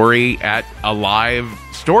a story at a live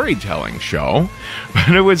storytelling show.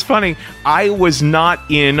 But it was funny, I was not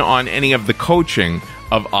in on any of the coaching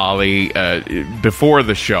of Ollie before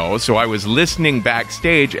the show, so I was listening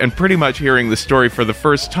backstage and pretty much hearing the story for the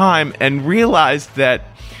first time and realized that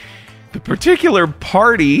the particular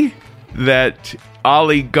party that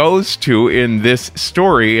Ollie goes to in this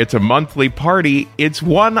story, it's a monthly party, it's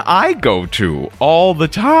one I go to all the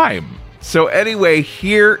time. So anyway,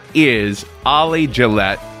 here is Ollie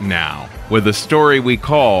Gillette now with a story we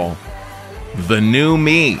call The New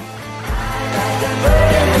Me.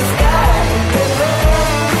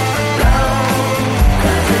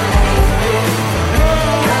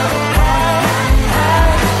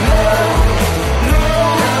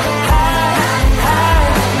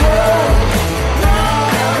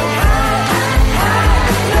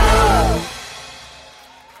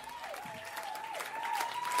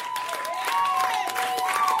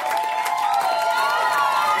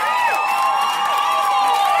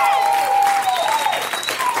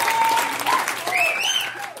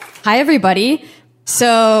 Hi, everybody.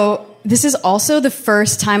 So this is also the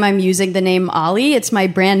first time I'm using the name Ollie. It's my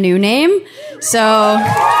brand new name. So, yeah.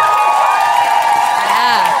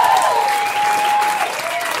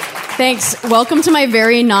 Thanks. Welcome to my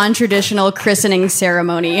very non-traditional christening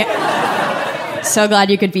ceremony. So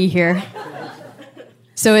glad you could be here.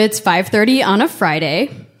 So it's 5:30 on a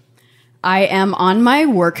Friday. I am on my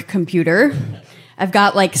work computer. I've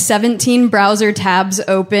got like 17 browser tabs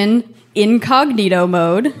open, incognito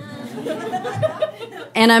mode.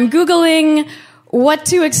 And I'm Googling what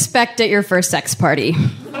to expect at your first sex party.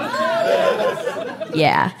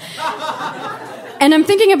 Yeah. And I'm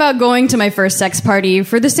thinking about going to my first sex party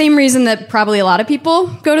for the same reason that probably a lot of people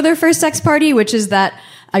go to their first sex party, which is that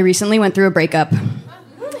I recently went through a breakup.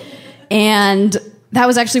 And that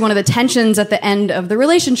was actually one of the tensions at the end of the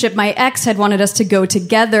relationship. My ex had wanted us to go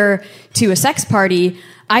together to a sex party.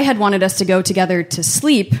 I had wanted us to go together to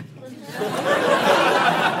sleep.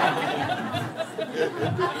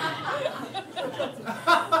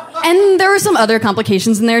 And there were some other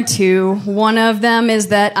complications in there too. One of them is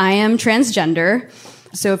that I am transgender.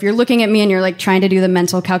 So if you're looking at me and you're like trying to do the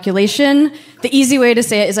mental calculation, the easy way to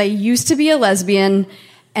say it is I used to be a lesbian,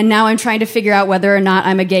 and now I'm trying to figure out whether or not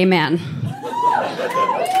I'm a gay man.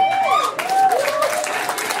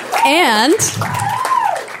 And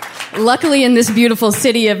luckily in this beautiful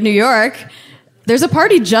city of New York, there's a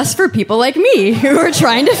party just for people like me who are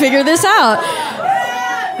trying to figure this out.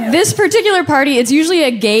 This particular party, it's usually a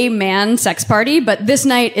gay man sex party, but this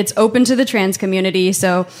night it's open to the trans community.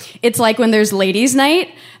 So it's like when there's ladies'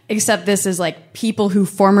 night, except this is like people who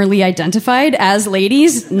formerly identified as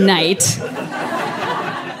ladies' night.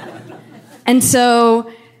 And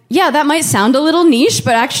so, yeah, that might sound a little niche,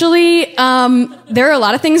 but actually there are a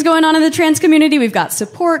lot of things going on in the trans community. We've got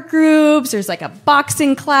support groups. There's like a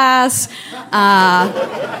boxing class.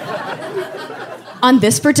 On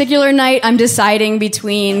this particular night, I'm deciding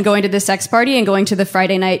between going to the sex party and going to the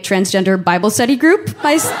Friday night transgender Bible study group.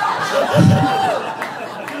 But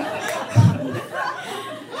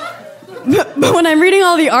when I'm reading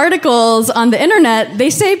all the articles on the internet,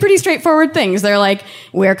 they say pretty straightforward things. They're like,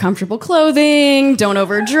 wear comfortable clothing, don't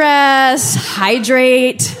overdress,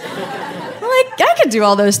 hydrate. I'm like, I could do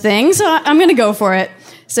all those things, so I'm going to go for it.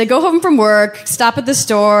 So I go home from work, stop at the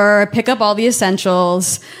store, pick up all the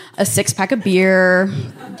essentials, a 6-pack of beer,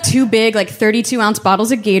 2 big, like 32-ounce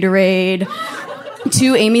bottles of Gatorade,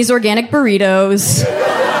 2 Amy's Organic burritos.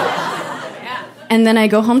 And then I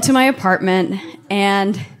go home to my apartment,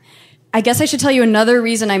 and I guess I should tell you another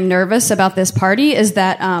reason I'm nervous about this party is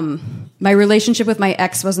that my relationship with my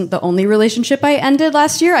ex wasn't the only relationship I ended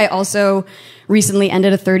last year. I also recently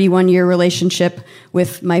ended a 31-year relationship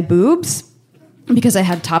with my boobs because I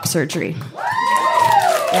had top surgery.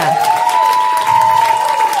 Yeah.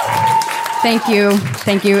 Thank you.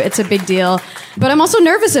 Thank you. It's a big deal. But I'm also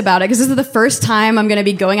nervous about it because this is the first time I'm going to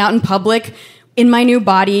be going out in public in my new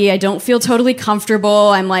body. I don't feel totally comfortable.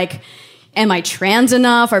 I'm like, am I trans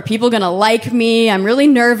enough? Are people going to like me? I'm really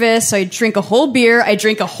nervous. So I drink a whole beer. I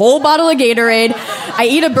drink a whole bottle of Gatorade. I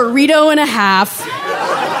eat a burrito and a half.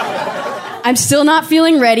 I'm still not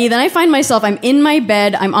feeling ready. Then I find myself, I'm in my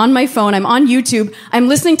bed. I'm on my phone. I'm on YouTube. I'm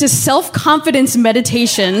listening to self-confidence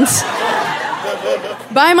meditations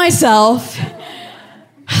by myself.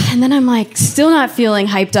 And then I'm like, still not feeling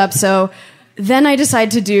hyped up. So then I decide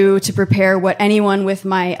to prepare what anyone with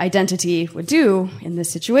my identity would do in this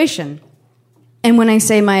situation. And when I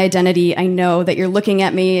say my identity, I know that you're looking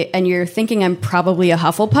at me and you're thinking I'm probably a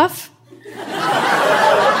Hufflepuff.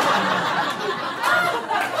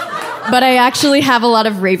 But I actually have a lot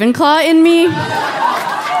of Ravenclaw in me.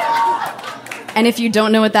 And if you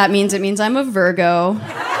don't know what that means, it means I'm a Virgo.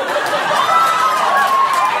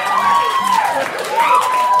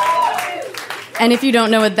 And if you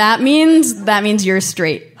don't know what that means you're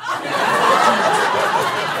straight.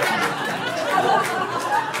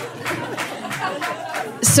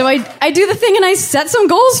 So I do the thing and I set some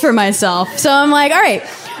goals for myself. So I'm like, all right,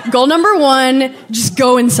 goal number 1, just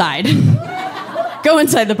go inside. Go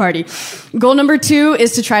inside the party. Goal number 2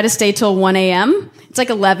 is to try to stay till 1 a.m. It's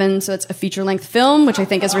like 11, so it's a feature-length film, which I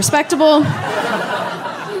think is respectable.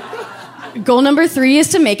 Goal number 3 is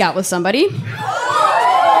to make out with somebody.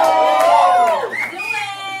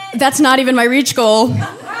 That's not even my reach goal.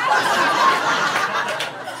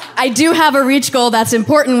 I do have a reach goal that's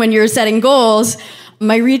important when you're setting goals.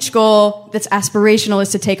 My reach goal that's aspirational is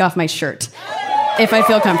to take off my shirt if I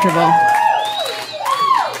feel comfortable.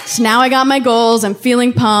 So now I got my goals. I'm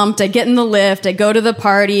feeling pumped. I get in the lift. I go to the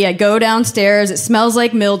party. I go downstairs. It smells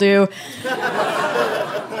like mildew.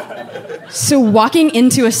 So walking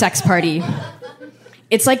into a sex party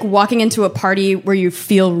it's like walking into a party where you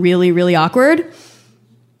feel really, really awkward.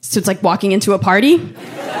 So it's like walking into a party.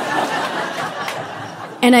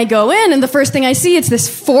 And I go in, and the first thing I see, it's this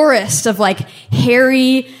forest of like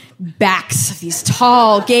hairy backs of these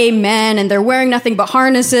tall gay men, and they're wearing nothing but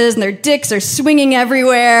harnesses, and their dicks are swinging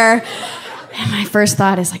everywhere. And my first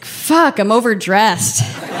thought is like, fuck, I'm overdressed.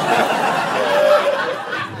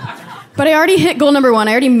 But I already hit goal number 1.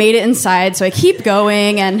 I already made it inside, so I keep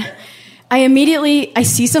going, and I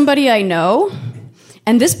see somebody I know,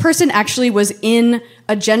 and this person actually was in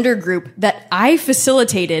a gender group that I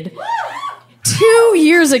facilitated 2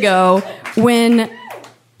 years ago when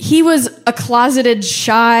he was a closeted,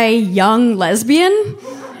 shy, young lesbian,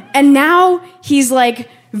 and now he's like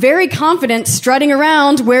very confident, strutting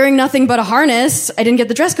around, wearing nothing but a harness. I didn't get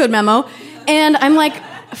the dress code memo, and I'm like,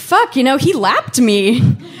 fuck, he lapped me.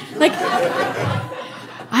 Like,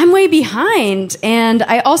 I'm way behind. And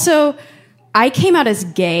I came out as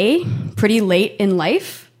gay pretty late in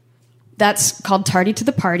life. That's called tardy to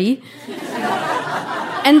the party.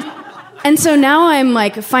 And so now I'm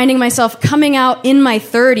like finding myself coming out in my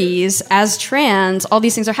 30s as trans. All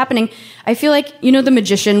these things are happening. I feel like, the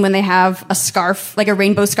magician when they have a scarf, like a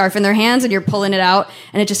rainbow scarf in their hands, and you're pulling it out,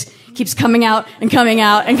 and it just keeps coming out and coming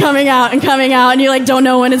out and coming out and coming out, and you like don't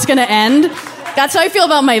know when it's gonna end. That's how I feel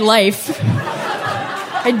about my life.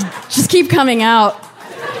 I just keep coming out.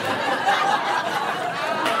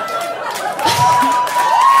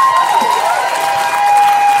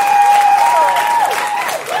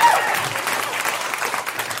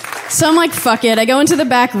 So I'm like, fuck it. I go into the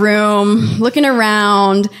back room, looking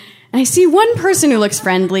around, and I see one person who looks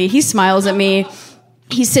friendly. He smiles at me.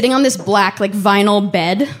 He's sitting on this black, like, vinyl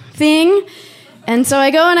bed thing. And so I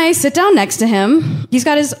go and I sit down next to him. He's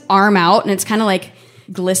got his arm out, and it's kind of, like,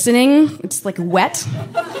 glistening. It's, like, wet.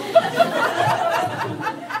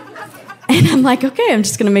 And I'm like, okay, I'm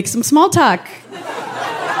just going to make some small talk.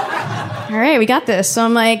 All right, we got this. So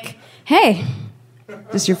I'm like, hey,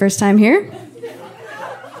 this your first time here?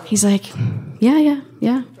 He's like, yeah.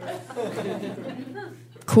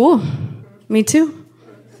 Cool. Me too.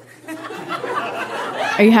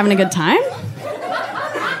 Are you having a good time?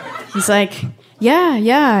 He's like,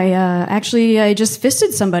 yeah. I just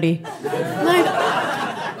fisted somebody. I'm like,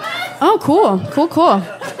 oh, cool.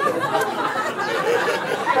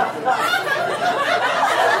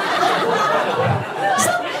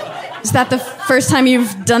 Is that the first time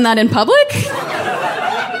you've done that in public?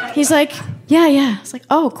 He's like, yeah. It's like,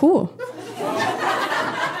 oh, cool.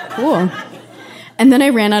 And then I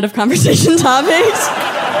ran out of conversation topics.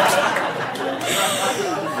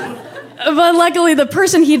 But luckily, the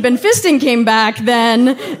person he'd been fisting came back then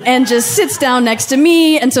and just sits down next to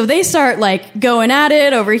me. And so they start like going at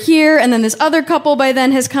it over here. And then this other couple by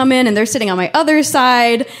then has come in and they're sitting on my other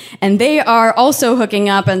side and they are also hooking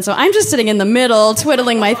up. And so I'm just sitting in the middle,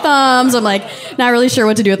 twiddling my thumbs. I'm like, not really sure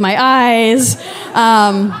what to do with my eyes.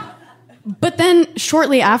 But then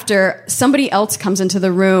shortly after, somebody else comes into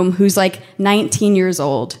the room who's like 19 years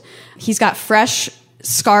old. He's got fresh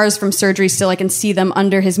scars from surgery still. I can see them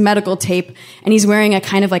under his medical tape. And he's wearing a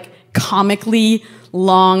kind of like comically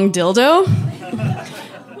long dildo.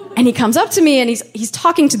 And he comes up to me and he's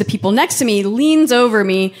talking to the people next to me. He leans over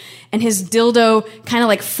me and his dildo kind of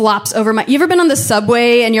like flops over my... You ever been on the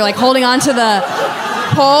subway and you're like holding on to the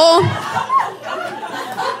pole?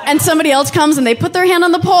 And somebody else comes and they put their hand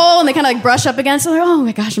on the pole and they kind of like brush up against it. They're like, oh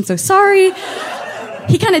my gosh, I'm so sorry.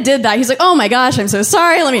 He kind of did that. He's like, oh my gosh, I'm so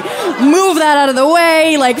sorry. Let me move that out of the way.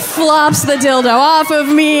 He like flops the dildo off of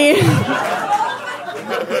me. But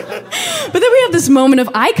then we have this moment of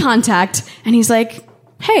eye contact and he's like,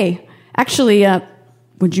 hey, actually,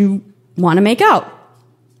 would you want to make out?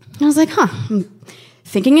 And I was like, I'm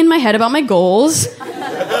thinking in my head about my goals.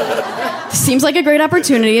 Seems like a great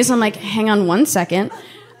opportunity. So I'm like, hang on 1 second.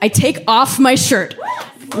 I take off my shirt.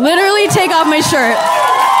 Literally take off my shirt.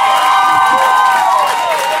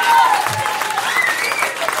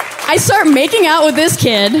 I start making out with this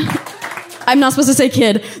kid. I'm not supposed to say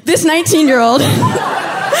kid. This 19-year-old.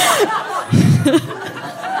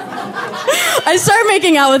 I start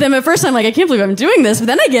making out with him. At first I'm like, I can't believe I'm doing this. But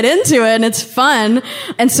then I get into it and it's fun.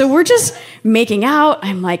 And so we're just making out.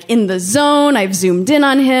 I'm like in the zone. I've zoomed in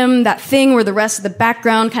on him. That thing where the rest of the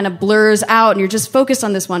background kind of blurs out and you're just focused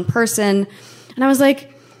on this one person. And I was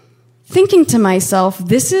like, thinking to myself,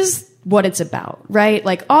 this is what it's about, right?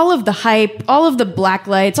 Like all of the hype, all of the black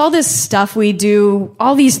lights, all this stuff we do,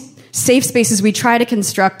 all these safe spaces we try to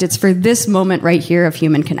construct, it's for this moment right here of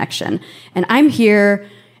human connection. And I'm here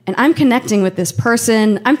and I'm connecting with this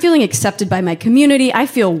person. I'm feeling accepted by my community. I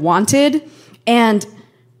feel wanted. And,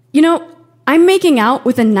 I'm making out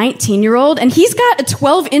with a 19-year-old and he's got a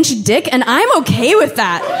 12-inch dick and I'm okay with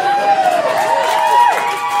that.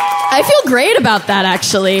 I feel great about that,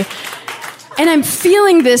 actually. And I'm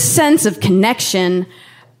feeling this sense of connection.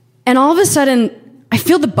 And all of a sudden, I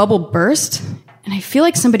feel the bubble burst and I feel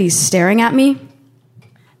like somebody's staring at me.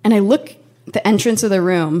 And I look at the entrance of the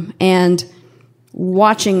room and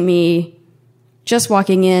watching me, just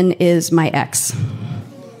walking in, is my ex.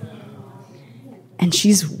 And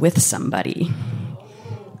she's with somebody.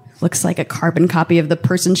 Looks like a carbon copy of the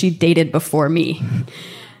person she dated before me.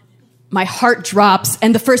 My heart drops,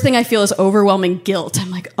 and the first thing I feel is overwhelming guilt.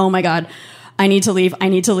 I'm like, oh my God, I need to leave, I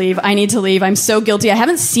need to leave, I need to leave. I'm so guilty. I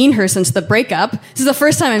haven't seen her since the breakup. This is the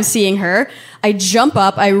first time I'm seeing her. I jump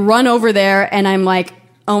up, I run over there, and I'm like,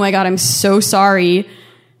 oh my God, I'm so sorry.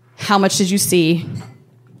 How much did you see?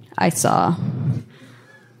 I saw.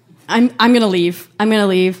 I'm gonna leave. I'm gonna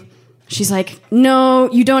leave. She's like,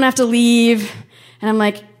 no, you don't have to leave. And I'm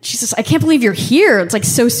like, Jesus, I can't believe you're here. It's like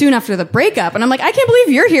so soon after the breakup. And I'm like, I can't believe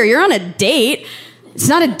you're here. You're on a date. It's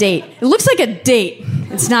not a date. It looks like a date.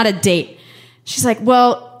 It's not a date. She's like,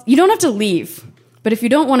 well, you don't have to leave. But if you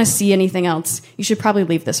don't want to see anything else, you should probably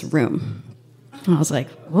leave this room. And I was like,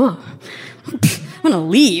 whoa, I'm going to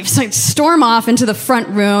leave. So I storm off into the front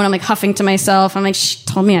room. And I'm like huffing to myself. I'm like, she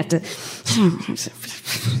told me I have to...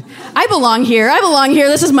 I belong here. I belong here.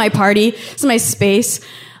 This is my party. This is my space.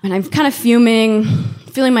 And I'm kind of fuming,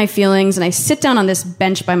 feeling my feelings. And I sit down on this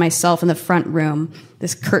bench by myself in the front room,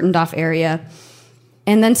 this curtained off area.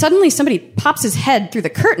 And then suddenly somebody pops his head through the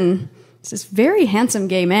curtain. It's this very handsome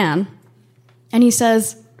gay man. And he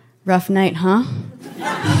says, rough night, huh?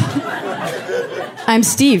 I'm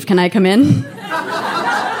Steve. Can I come in?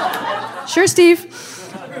 Sure, Steve.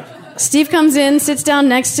 Steve comes in, sits down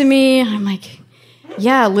next to me. I'm like,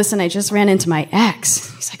 yeah, listen, I just ran into my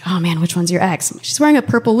ex. He's like, oh man, which one's your ex? I'm like, she's wearing a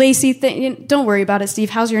purple lacy thing. Don't worry about it, Steve.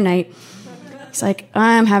 How's your night? He's like,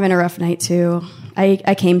 I'm having a rough night too.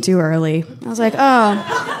 I came too early. I was like,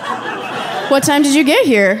 oh, what time did you get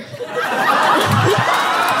here?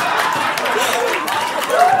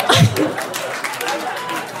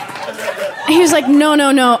 He was like, no,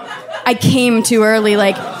 I came too early.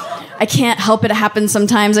 Like, I can't help it. It happens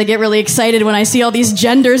sometimes. I get really excited when I see all these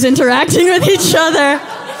genders interacting with each other.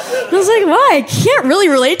 I was like, wow, I can't really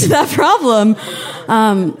relate to that problem.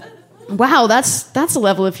 Wow, that's a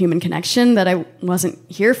level of human connection that I wasn't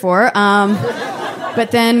here for.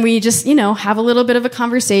 But then we just, have a little bit of a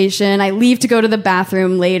conversation. I leave to go to the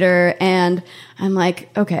bathroom later, and I'm like,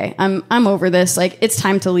 okay, I'm over this. Like, it's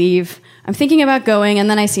time to leave. I'm thinking about going, and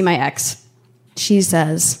then I see my ex. She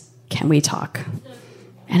says, can we talk?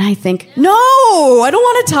 And I think, no, I don't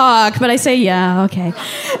want to talk. But I say, yeah, okay.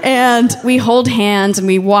 And we hold hands and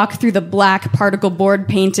we walk through the black particle board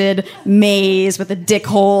painted maze with the dick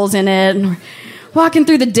holes in it. And we're walking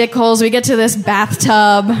through the dick holes. We get to this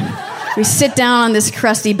bathtub. We sit down on this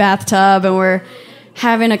crusty bathtub and we're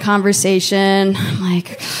having a conversation. I'm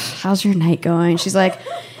like, how's your night going? She's like,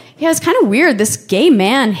 yeah, it's kind of weird. This gay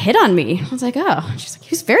man hit on me. I was like, oh. She's like,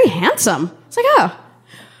 he was very handsome. I was like, oh.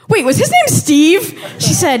 Wait, was his name Steve?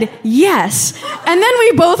 She said, yes. And then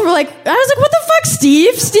we both were like, I was like, what the fuck,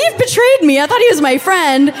 Steve? Steve betrayed me. I thought he was my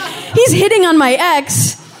friend. He's hitting on my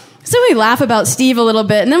ex. So we laugh about Steve a little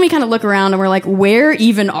bit, and then we kind of look around and we're like, where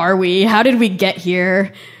even are we? How did we get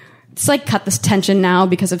here? It's like cut this tension now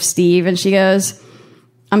because of Steve. And she goes,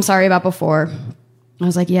 I'm sorry about before. I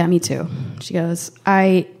was like, yeah, me too. She goes,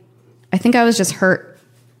 I think I was just hurt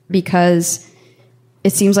because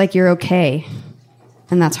it seems like you're okay.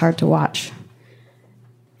 And that's hard to watch.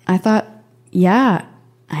 I thought, yeah,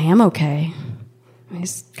 I am okay. I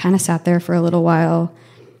just kind of sat there for a little while.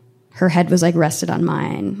 Her head was like rested on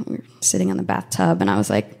mine. We were sitting in the bathtub, and I was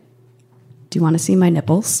like, do you want to see my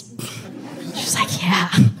nipples? She's like, yeah.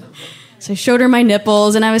 So I showed her my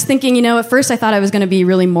nipples, and I was thinking, at first I thought I was going to be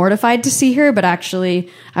really mortified to see her, but actually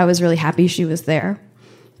I was really happy she was there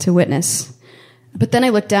to witness. But then I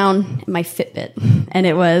looked down at my Fitbit, and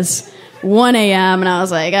it was 1 a.m., and I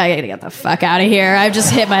was like, I gotta get the fuck out of here. I've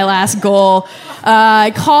just hit my last goal.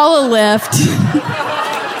 I call a Lyft.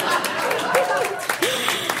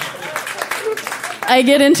 I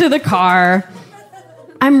get into the car.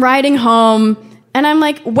 I'm riding home, and I'm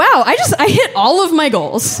like, wow, I hit all of my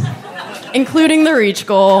goals, including the reach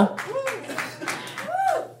goal.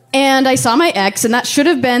 And I saw my ex, and that should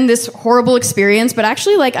have been this horrible experience, but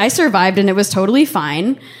actually, I survived, and it was totally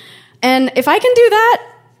fine. And if I can do that,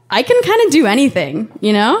 I can kind of do anything,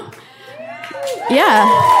 Yeah.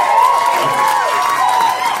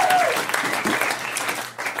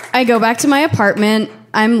 I go back to my apartment.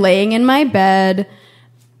 I'm laying in my bed.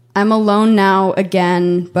 I'm alone now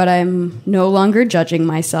again, but I'm no longer judging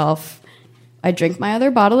myself. I drink my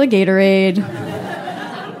other bottle of Gatorade,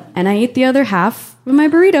 and I eat the other half of my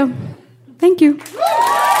burrito. Thank you.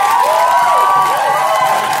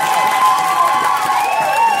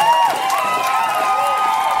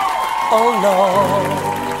 Oh Lord,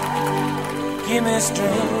 give me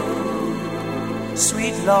strength,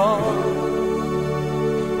 sweet Lord,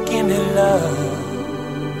 give me love.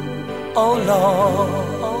 Oh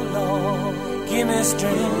Lord, give me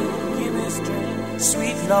strength,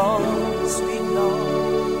 sweet Lord,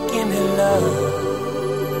 give me love.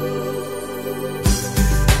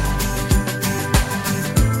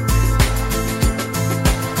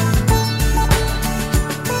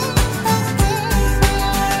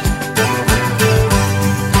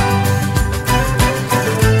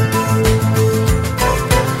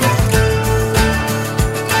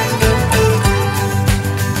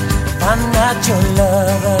 Your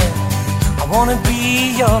lover, I wanna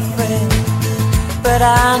be your friend, but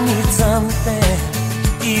I need something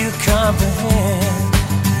you comprehend.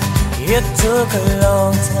 It took a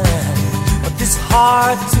long time, but this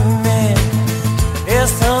hard to mend.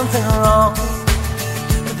 There's something wrong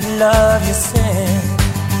with the love you send.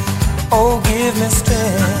 Oh, give me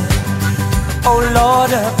strength, oh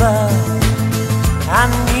Lord above, I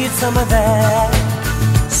need some of that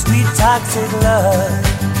sweet toxic love.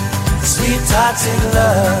 Sweet toxic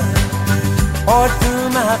love poured through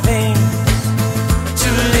my veins to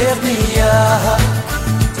lift me up,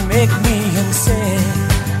 to make me insane.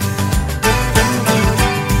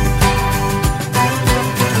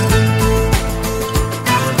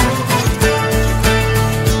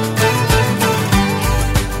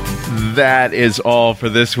 That is all for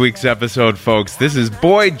this week's episode, folks. This is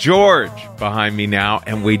Boy George behind me now,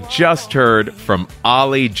 and we just heard from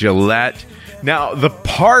Ollie Gillette. Now, the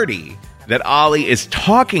party that Ollie is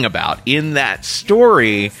talking about in that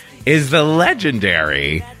story is the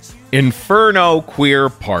legendary Inferno Queer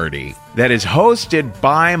Party that is hosted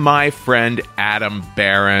by my friend Adam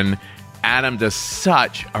Barron. Adam does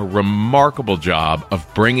such a remarkable job of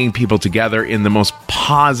bringing people together in the most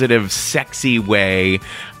positive, sexy way.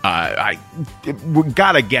 We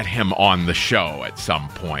gotta get him on the show at some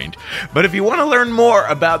point. But if you want to learn more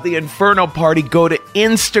about the Inferno Party, go to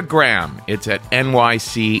Instagram. It's at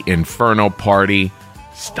NYC Inferno Party.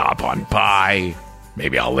 Stop on by.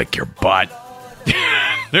 Maybe I'll lick your butt.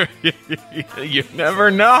 You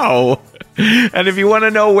never know. And if you want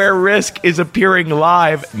to know where Risk is appearing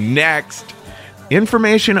live next,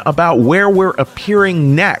 information about where we're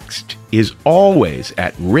appearing next is always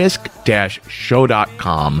at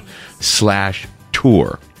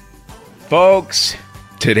risk-show.com/tour. Folks,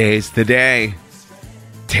 today's the day.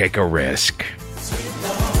 Take a risk.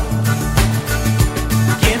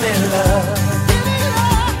 Give me love.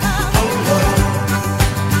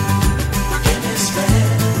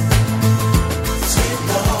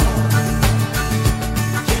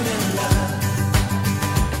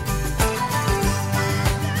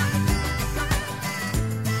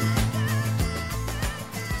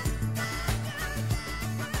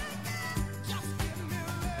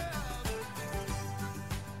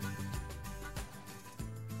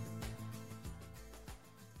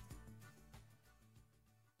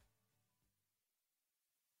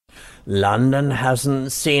 London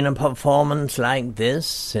hasn't seen a performance like this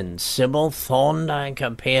since Sybil Thorndike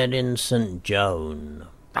appeared in St. Joan.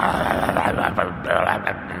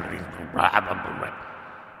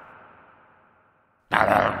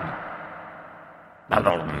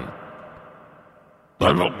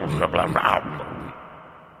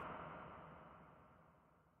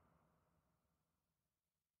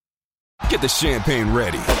 Get the champagne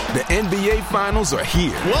ready. The NBA Finals are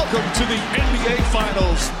here. Welcome to the NBA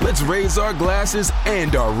Finals. Let's raise our glasses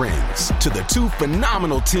and our rings to the two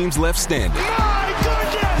phenomenal teams left standing. My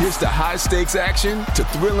goodness! Here's to high-stakes action, to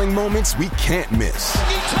thrilling moments we can't miss.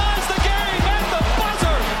 He ties the game at the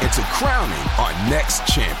buzzer! And to crowning our next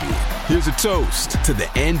champion. Here's a toast to the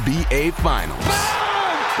NBA Finals.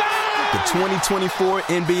 The 2024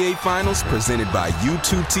 NBA Finals, presented by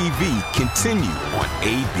YouTube TV, continue on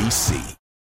ABC.